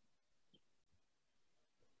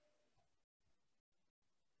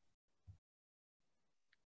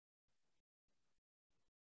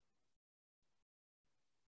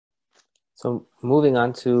 So moving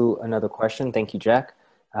on to another question. Thank you, Jack.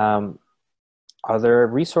 Are there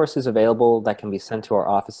resources available that can be sent to our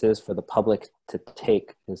offices for the public to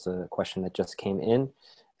take, is a question that just came in.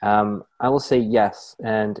 I will say yes.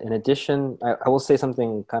 And in addition, I will say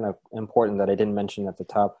something kind of important that I didn't mention at the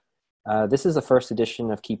top. This is the first edition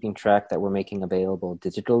of Keeping Track that we're making available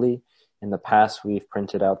digitally. In the past, we've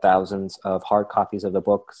printed out thousands of hard copies of the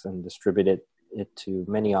books and distributed it to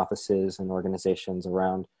many offices and organizations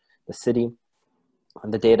around the city.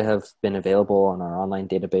 And the data have been available on our online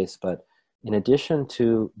database, but in addition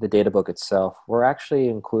to the data book itself, we're actually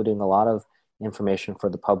including a lot of information for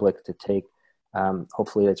the public to take.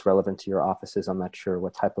 Hopefully it's relevant to your offices. I'm not sure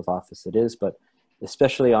what type of office it is, but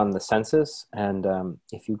especially on the census. And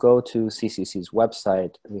if you go to CCC's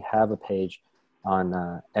website, we have a page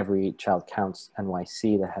on Every Child Counts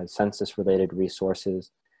NYC that has census-related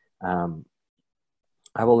resources.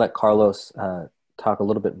 I will let Carlos talk a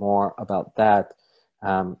little bit more about that.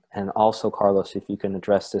 And also, Carlos, if you can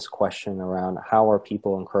address this question around how are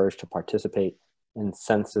people encouraged to participate in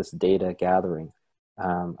census data gathering?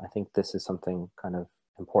 I think this is something kind of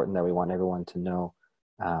important that we want everyone to know,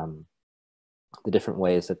 the different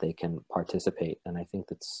ways that they can participate. And I think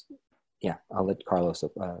that's, yeah, I'll let Carlos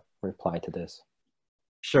reply to this.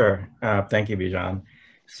 Sure. Thank you, Bijan.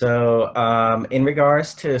 So in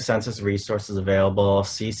regards to census resources available,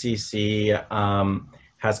 CCC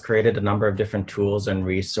has created a number of different tools and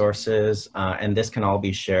resources, and this can all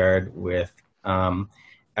be shared with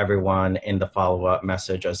everyone in the follow-up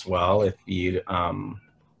message as well if you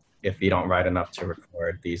don't write enough to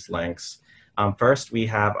record these links. First, we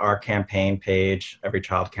have our campaign page, Every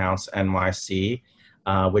Child Counts NYC,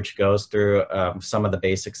 which goes through some of the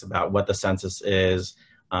basics about what the census is,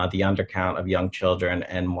 the undercount of young children,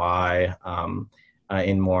 and why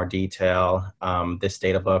in more detail. This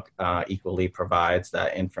data book equally provides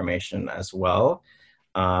that information as well.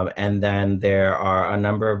 And then there are a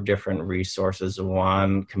number of different resources.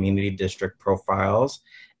 One, community district profiles,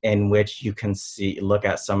 in which you can look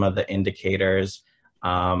at some of the indicators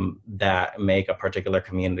that make a particular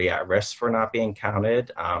community at risk for not being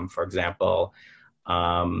counted. For example,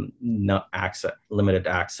 limited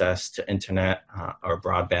access to internet or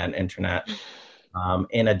broadband internet.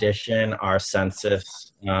 In addition, our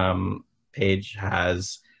census page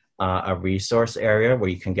has a resource area where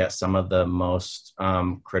you can get some of the most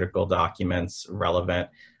critical documents relevant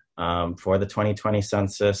for the 2020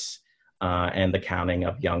 census and the counting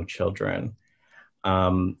of young children.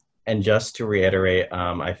 And just to reiterate,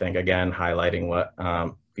 I think, again, highlighting what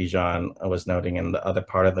Bijan was noting in the other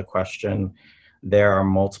part of the question, there are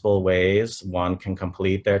multiple ways one can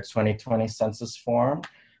complete their 2020 census form.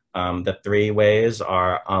 The three ways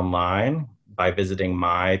are online by visiting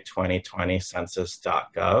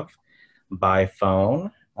my2020census.gov, by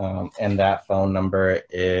phone, and that phone number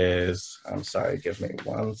is, I'm sorry, give me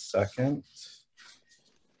 1 second.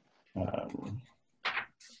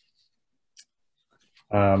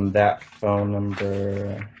 That phone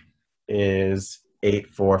number is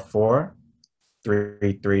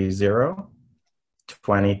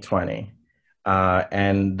 844-330-2020.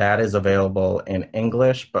 And that is available in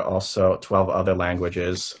English, but also 12 other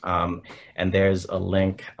languages. And there's a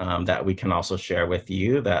link that we can also share with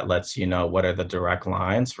you that lets you know what are the direct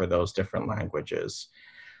lines for those different languages.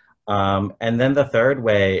 And then the third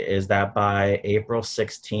way is that by April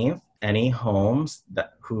 16th, any homes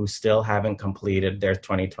who still haven't completed their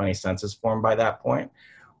 2020 census form by that point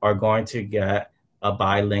are going to get a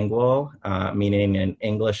bilingual, meaning in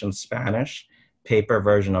English and Spanish, paper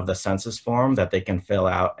version of the census form that they can fill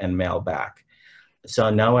out and mail back. So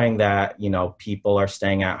knowing that, you know, people are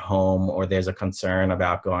staying at home or there's a concern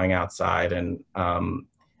about going outside and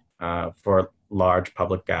for large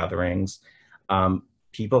public gatherings,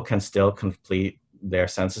 people can still complete their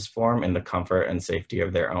census form in the comfort and safety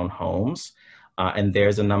of their own homes. And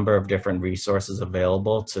there's a number of different resources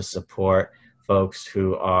available to support folks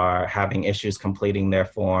who are having issues completing their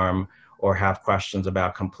form or have questions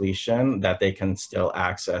about completion that they can still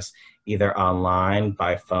access either online,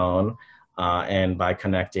 by phone, and by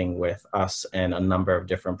connecting with us and a number of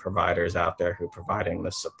different providers out there who are providing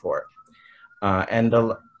this support. And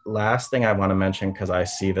the last thing I want to mention, because I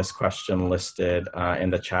see this question listed in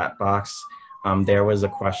the chat box, there was a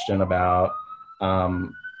question about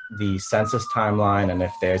the census timeline and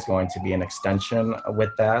if there's going to be an extension with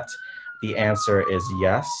that. The answer is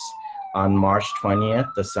yes. On March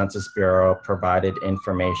 20th, the Census Bureau provided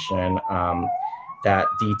information that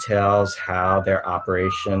details how their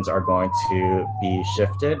operations are going to be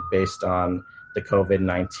shifted based on the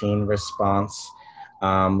COVID-19 response.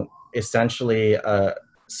 Essentially,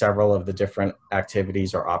 several of the different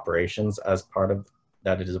activities or operations as part of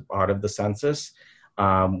that is a part of the census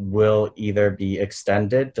will either be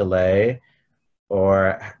extended, delay,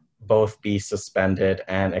 or both be suspended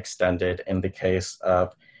and extended in the case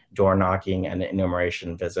of door knocking and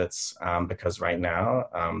enumeration visits, because right now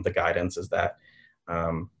the guidance is that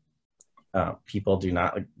people do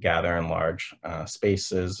not gather in large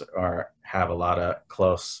spaces or have a lot of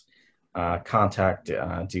close contact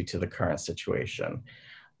due to the current situation.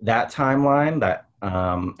 That timeline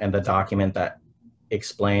and the document that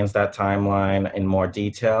explains that timeline in more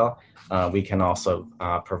detail, we can also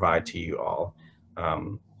provide to you all.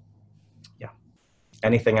 Yeah.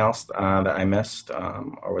 Anything else that I missed,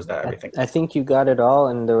 or was that everything? I think you got it all,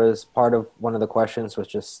 and there was part of one of the questions was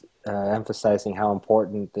just emphasizing how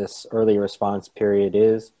important this early response period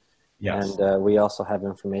is. Yes. And we also have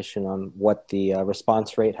information on what the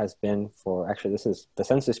response rate has been for, actually this is, the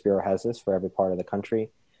Census Bureau has this for every part of the country.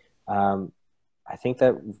 I think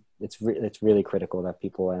that it's really critical that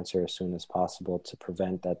people answer as soon as possible to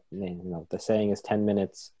prevent that, you know, the saying is 10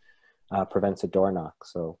 minutes prevents a door knock.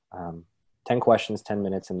 So 10 questions, 10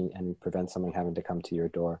 minutes, and prevent someone having to come to your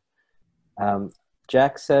door.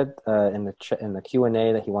 Jack said in the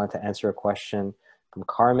Q&A that he wanted to answer a question from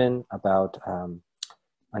Carmen about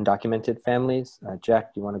undocumented families.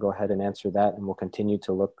 Jack, do you want to go ahead and answer that? And we'll continue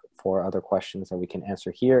to look for other questions that we can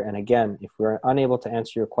answer here. And again, if we're unable to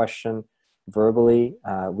answer your question verbally,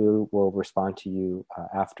 we will respond to you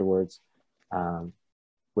afterwards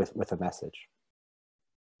with a message.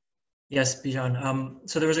 Yes, Bijan.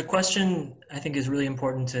 So there was a question I think is really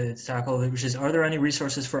important to tackle, which is, are there any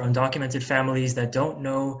resources for undocumented families that don't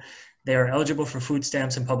know they are eligible for food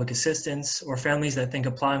stamps and public assistance, or families that think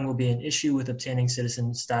applying will be an issue with obtaining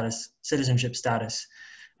citizenship status?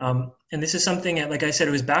 And this is something, like I said,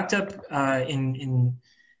 it was backed up in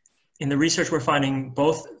the research we're finding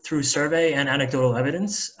both through survey and anecdotal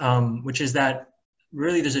evidence, which is that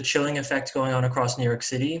really there's a chilling effect going on across New York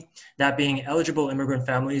City. That being, eligible immigrant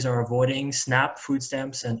families are avoiding SNAP, food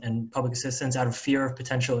stamps, and public assistance out of fear of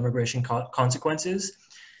potential immigration consequences.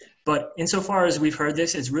 But insofar as we've heard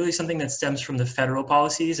this, it's really something that stems from the federal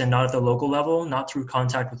policies and not at the local level, not through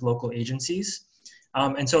contact with local agencies.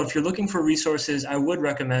 And so if you're looking for resources, I would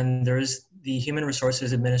recommend the Human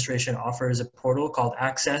Resources Administration offers a portal called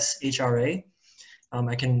Access HRA.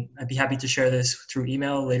 I'd be happy to share this through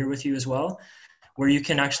email later with you as well, where you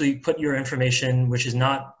can actually put your information, which is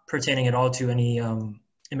not pertaining at all to any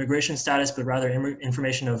immigration status, but rather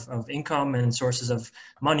information of income and sources of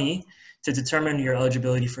money, to determine your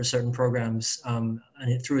eligibility for certain programs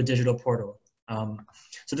through a digital portal.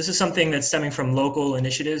 So this is something that's stemming from local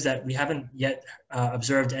initiatives that we haven't yet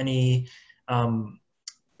observed any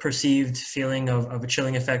perceived feeling of a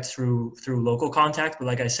chilling effect through local contact. But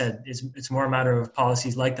like I said, it's more a matter of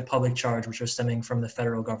policies like the public charge, which are stemming from the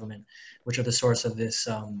federal government, which are the source of this,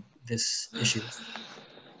 this issue.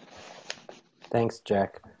 Thanks,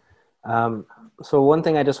 Jack. So one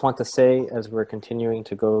thing I just want to say as we're continuing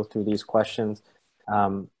to go through these questions,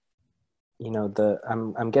 you know,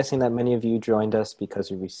 I'm guessing that many of you joined us because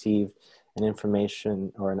you received an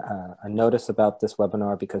information or a notice about this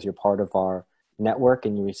webinar because you're part of our network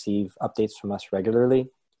and you receive updates from us regularly.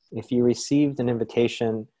 If you received an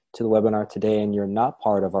invitation to the webinar today and you're not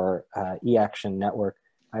part of our eAction network,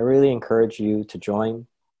 I really encourage you to join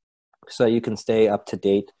so you can stay up to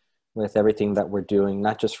date with everything that we're doing,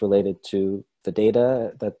 not just related to the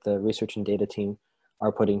data that the research and data team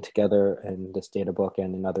are putting together in this data book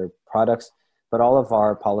and in other products, but all of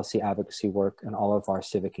our policy advocacy work and all of our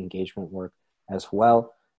civic engagement work as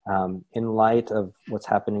well. In light of what's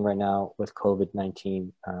happening right now with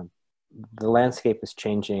COVID-19, the landscape is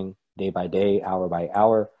changing day by day, hour by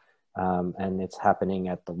hour, and it's happening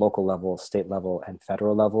at the local level, state level, and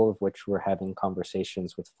federal level, of which we're having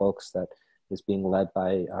conversations with folks that is being led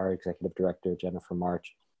by our executive director, Jennifer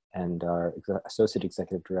March, and our associate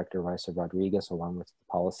executive director, Raisa Rodriguez, along with the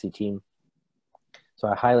policy team. So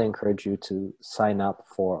I highly encourage you to sign up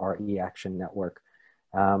for our e-action network.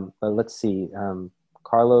 But let's see,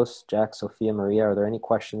 Carlos, Jack, Sophia, Maria, are there any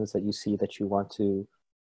questions that you see that you want to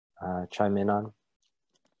chime in on?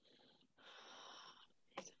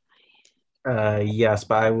 Yes,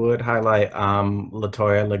 but I would highlight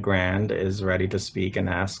Latoya Legrand is ready to speak and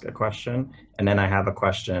ask a question. And then I have a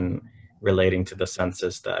question relating to the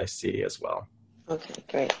census that I see as well. Okay,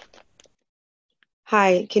 great.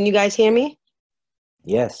 Hi, can you guys hear me?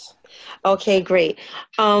 Yes. Okay, great.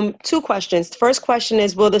 Two questions. The first question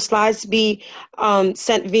is, will the slides be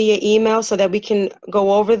sent via email so that we can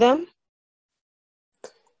go over them?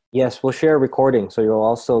 Yes, we'll share a recording, so you'll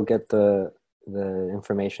also get the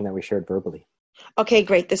information that we shared verbally. Okay,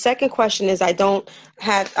 great. The second question is, I don't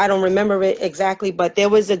remember it exactly, but there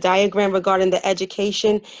was a diagram regarding the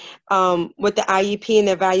education with the IEP and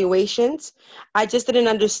the evaluations. I just didn't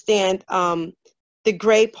understand the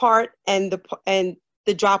gray part and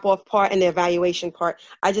the drop-off part and the evaluation part.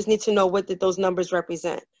 I just need to know what did those numbers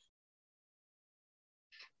represent.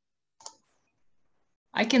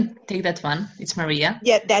 I can take that one. It's Maria.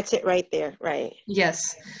 Yeah, that's it right there, right.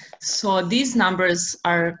 Yes. So these numbers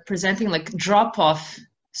are presenting like drop-off.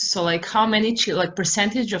 So like how many, like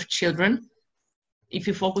percentage of children, if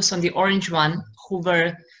you focus on the orange one, who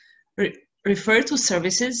were referred to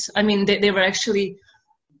services. I mean, they were actually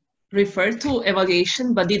referred to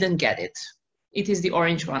evaluation, but didn't get it. It is the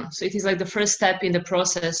orange one. So it is like the first step in the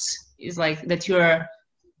process is like that you're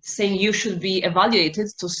saying you should be evaluated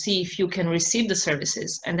to see if you can receive the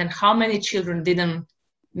services. And then how many children didn't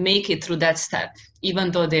make it through that step, even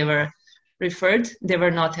though they were referred, they were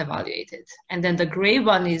not evaluated. And then the gray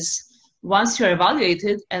one is once you're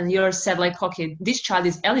evaluated and you're said like, okay, this child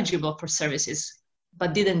is eligible for services,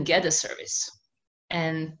 but didn't get a service.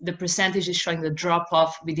 And the percentage is showing the drop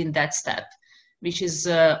off within that step, which is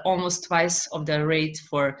almost twice of the rate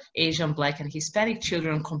for Asian, Black, and Hispanic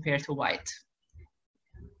children compared to white.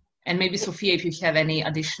 And maybe Sophia, if you have any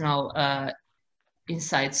additional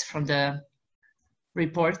insights from the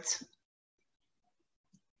report,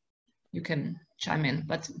 you can chime in.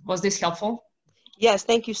 But was this helpful? Yes,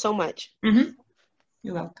 thank you so much. Mm-hmm.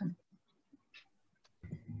 You're welcome.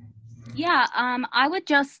 Yeah, I would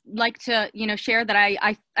just like to, share that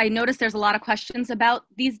I noticed there's a lot of questions about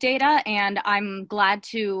these data, and I'm glad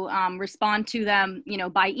to respond to them,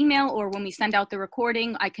 by email, or when we send out the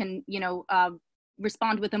recording, I can,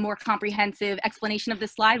 respond with a more comprehensive explanation of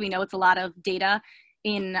this slide. We know it's a lot of data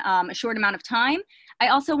in a short amount of time. I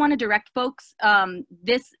also want to direct folks,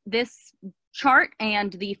 this chart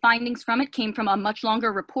and the findings from it came from a much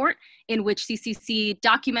longer report in which CCC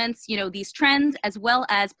documents, these trends, as well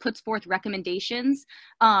as puts forth recommendations,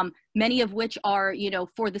 many of which are,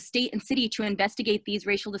 for the state and city to investigate these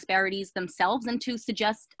racial disparities themselves and to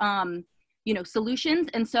suggest, solutions.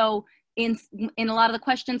 And so in a lot of the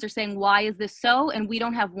questions are saying, why is this so? And we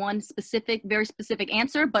don't have one very specific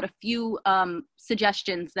answer, but a few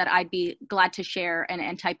suggestions that I'd be glad to share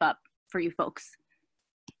and type up for you folks.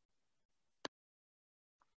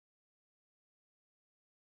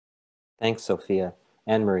 Thanks, Sophia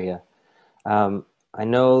and Maria. I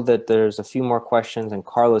know that there's a few more questions, and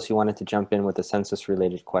Carlos, you wanted to jump in with a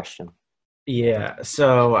census-related question. Yeah,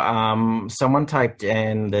 so someone typed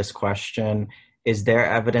in this question: is there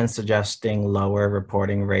evidence suggesting lower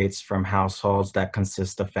reporting rates from households that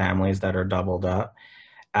consist of families that are doubled up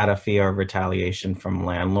out of fear of retaliation from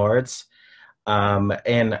landlords?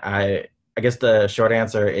 And I guess the short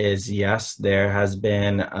answer is yes, there has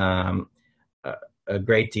been a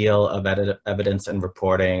great deal of evidence and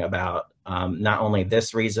reporting about not only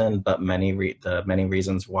this reason, but the many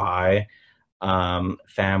reasons why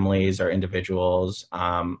families or individuals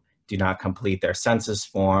do not complete their census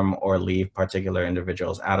form or leave particular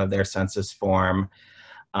individuals out of their census form.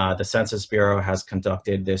 The Census Bureau has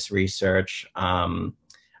conducted this research.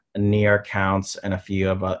 Near Counts and a few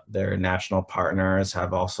of their national partners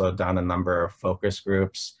have also done a number of focus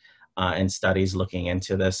groups and studies looking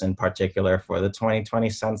into this, in particular for the 2020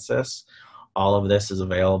 census. All of this is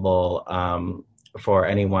available for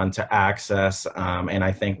anyone to access. And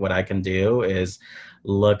I think what I can do is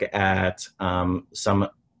look at some of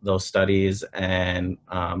those studies and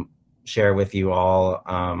share with you all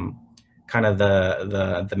kind of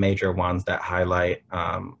the major ones that highlight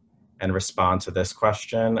and respond to this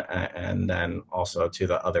question, and then also to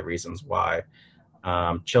the other reasons why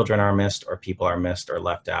children are missed, or people are missed or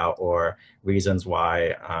left out, or reasons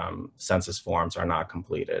why census forms are not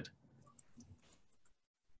completed.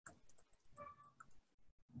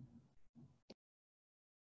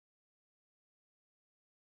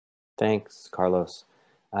 Thanks, Carlos.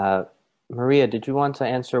 Maria, did you want to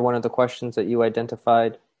answer one of the questions that you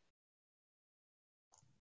identified?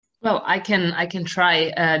 Well, I can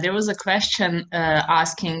try. There was a question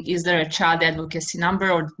asking, is there a child advocacy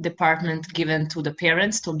number or department given to the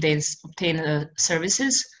parents to obtain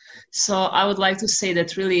services? So I would like to say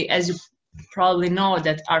that really, as you probably know,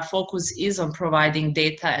 that our focus is on providing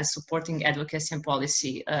data and supporting advocacy and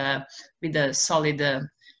policy with a solid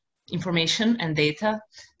information and data.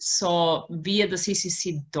 So we at the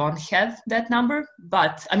CCC don't have that number,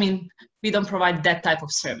 but I mean, we don't provide that type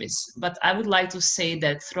of service. But I would like to say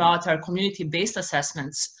that throughout our community-based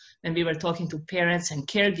assessments, when we were talking to parents and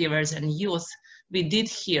caregivers and youth, we did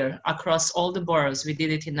hear across all the boroughs. We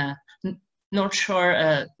did it in the North Shore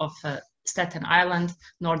of Staten Island,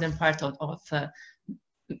 northern part of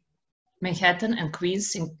Manhattan and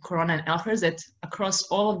Queens, in Corona and Elmhurst, that across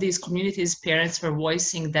all of these communities, parents were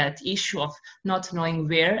voicing that issue of not knowing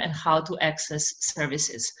where and how to access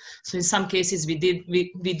services. So in some cases, we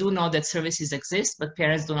do know that services exist, but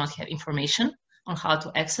parents do not have information on how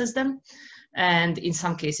to access them. And in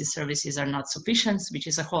some cases, services are not sufficient, which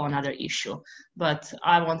is a whole another issue. But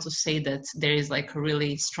I want to say that there is like a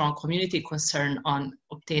really strong community concern on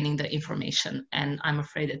obtaining the information. And I'm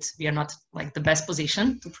afraid that we are not like the best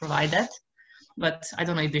position to provide that. But I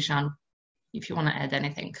don't know, Bijan, if you want to add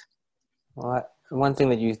anything. Well, one thing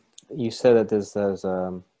that you said that there's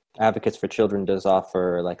Advocates for Children does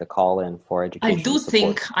offer like a call-in for education I do support.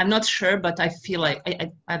 think, I'm not sure, but I feel like,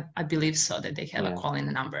 I believe so, that they have a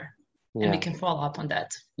call-in number. Yeah. And we can follow up on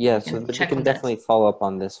that. Yeah, so we can definitely follow up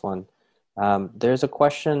on this one. There's a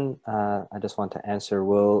question I just want to answer.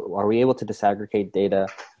 Are we able to disaggregate data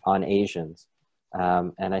on Asians?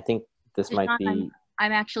 And I think this might be...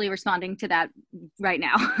 I'm actually responding to that right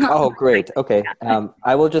now. Oh, great. Okay.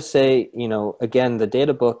 I will just say, again, the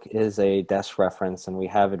data book is a desk reference, and we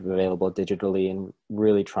have it available digitally, and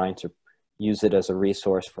really trying to use it as a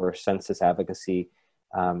resource for census advocacy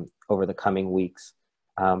over the coming weeks.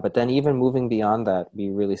 But then even moving beyond that, we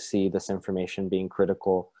really see this information being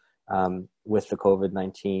critical with the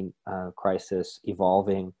COVID-19 crisis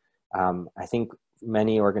evolving. I think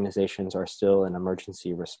many organizations are still in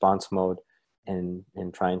emergency response mode and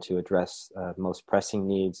trying to address most pressing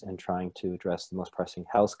needs and trying to address the most pressing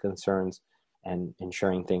health concerns and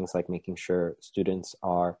ensuring things like making sure students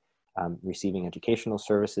are receiving educational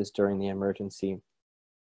services during the emergency.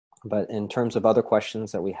 But in terms of other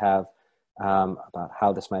questions that we have, about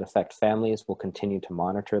how this might affect families, we'll continue to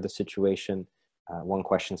monitor the situation. One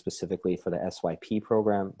question specifically for the SYP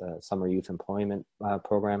program, the Summer Youth Employment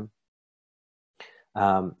Program.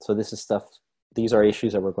 So these are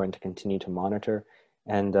issues that we're going to continue to monitor.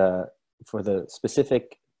 And for the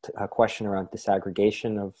specific question around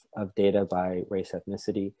disaggregation of data by race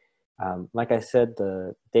ethnicity, like I said,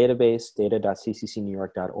 the database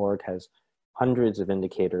data.cccnewyork.org has hundreds of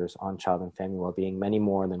indicators on child and family well-being, many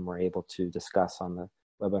more than we're able to discuss on the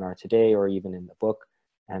webinar today or even in the book.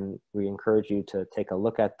 And we encourage you to take a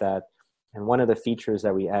look at that. And one of the features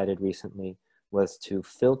that we added recently was to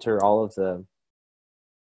filter all of the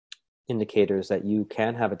indicators that you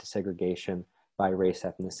can have a disaggregation by race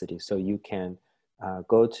ethnicity. So you can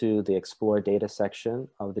go to the Explore Data section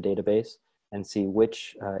of the database and see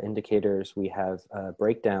which indicators we have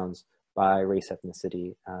breakdowns by race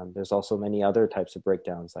ethnicity. There's also many other types of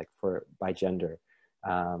breakdowns, like by gender,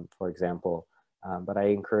 for example. But I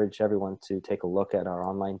encourage everyone to take a look at our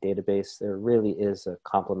online database. There really is a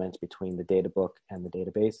complement between the data book and the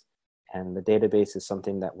database. And the database is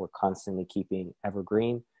something that we're constantly keeping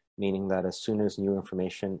evergreen, meaning that as soon as new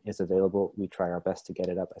information is available, we try our best to get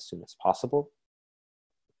it up as soon as possible.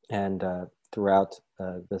 And throughout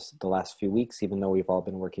the last few weeks, even though we've all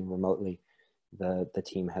been working remotely, the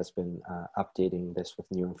team has been updating this with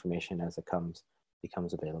new information as it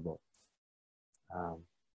becomes available.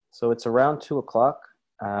 So it's around 2 o'clock,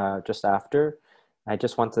 just after. I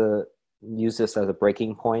just want to use this as a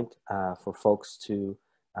breaking point for folks to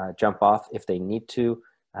jump off if they need to.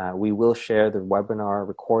 We will share the webinar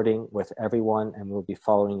recording with everyone, and we'll be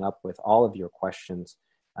following up with all of your questions.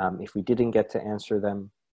 If we didn't get to answer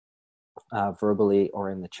them verbally or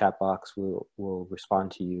in the chat box, we'll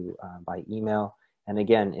respond to you by email. And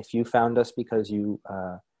again, if you found us because you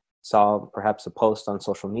saw perhaps a post on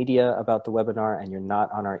social media about the webinar and you're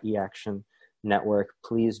not on our e-action network,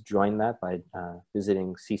 please join that by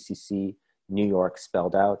visiting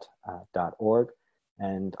cccnewyorkspelledout.org.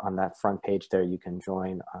 And on that front page there, you can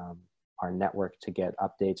join our network to get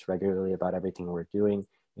updates regularly about everything we're doing,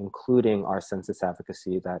 including our census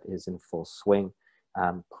advocacy that is in full swing.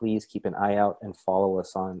 Please keep an eye out and follow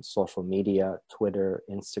us on social media, Twitter,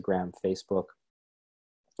 Instagram, Facebook.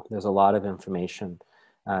 There's a lot of information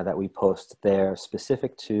that we post there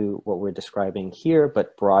specific to what we're describing here,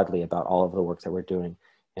 but broadly about all of the work that we're doing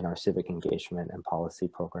in our civic engagement and policy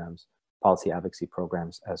programs, policy advocacy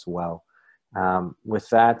programs as well. With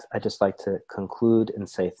that, I'd just like to conclude and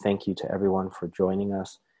say thank you to everyone for joining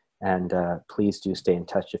us. And please do stay in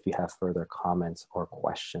touch if you have further comments or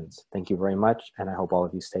questions. Thank you very much. And I hope all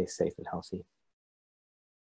of you stay safe and healthy.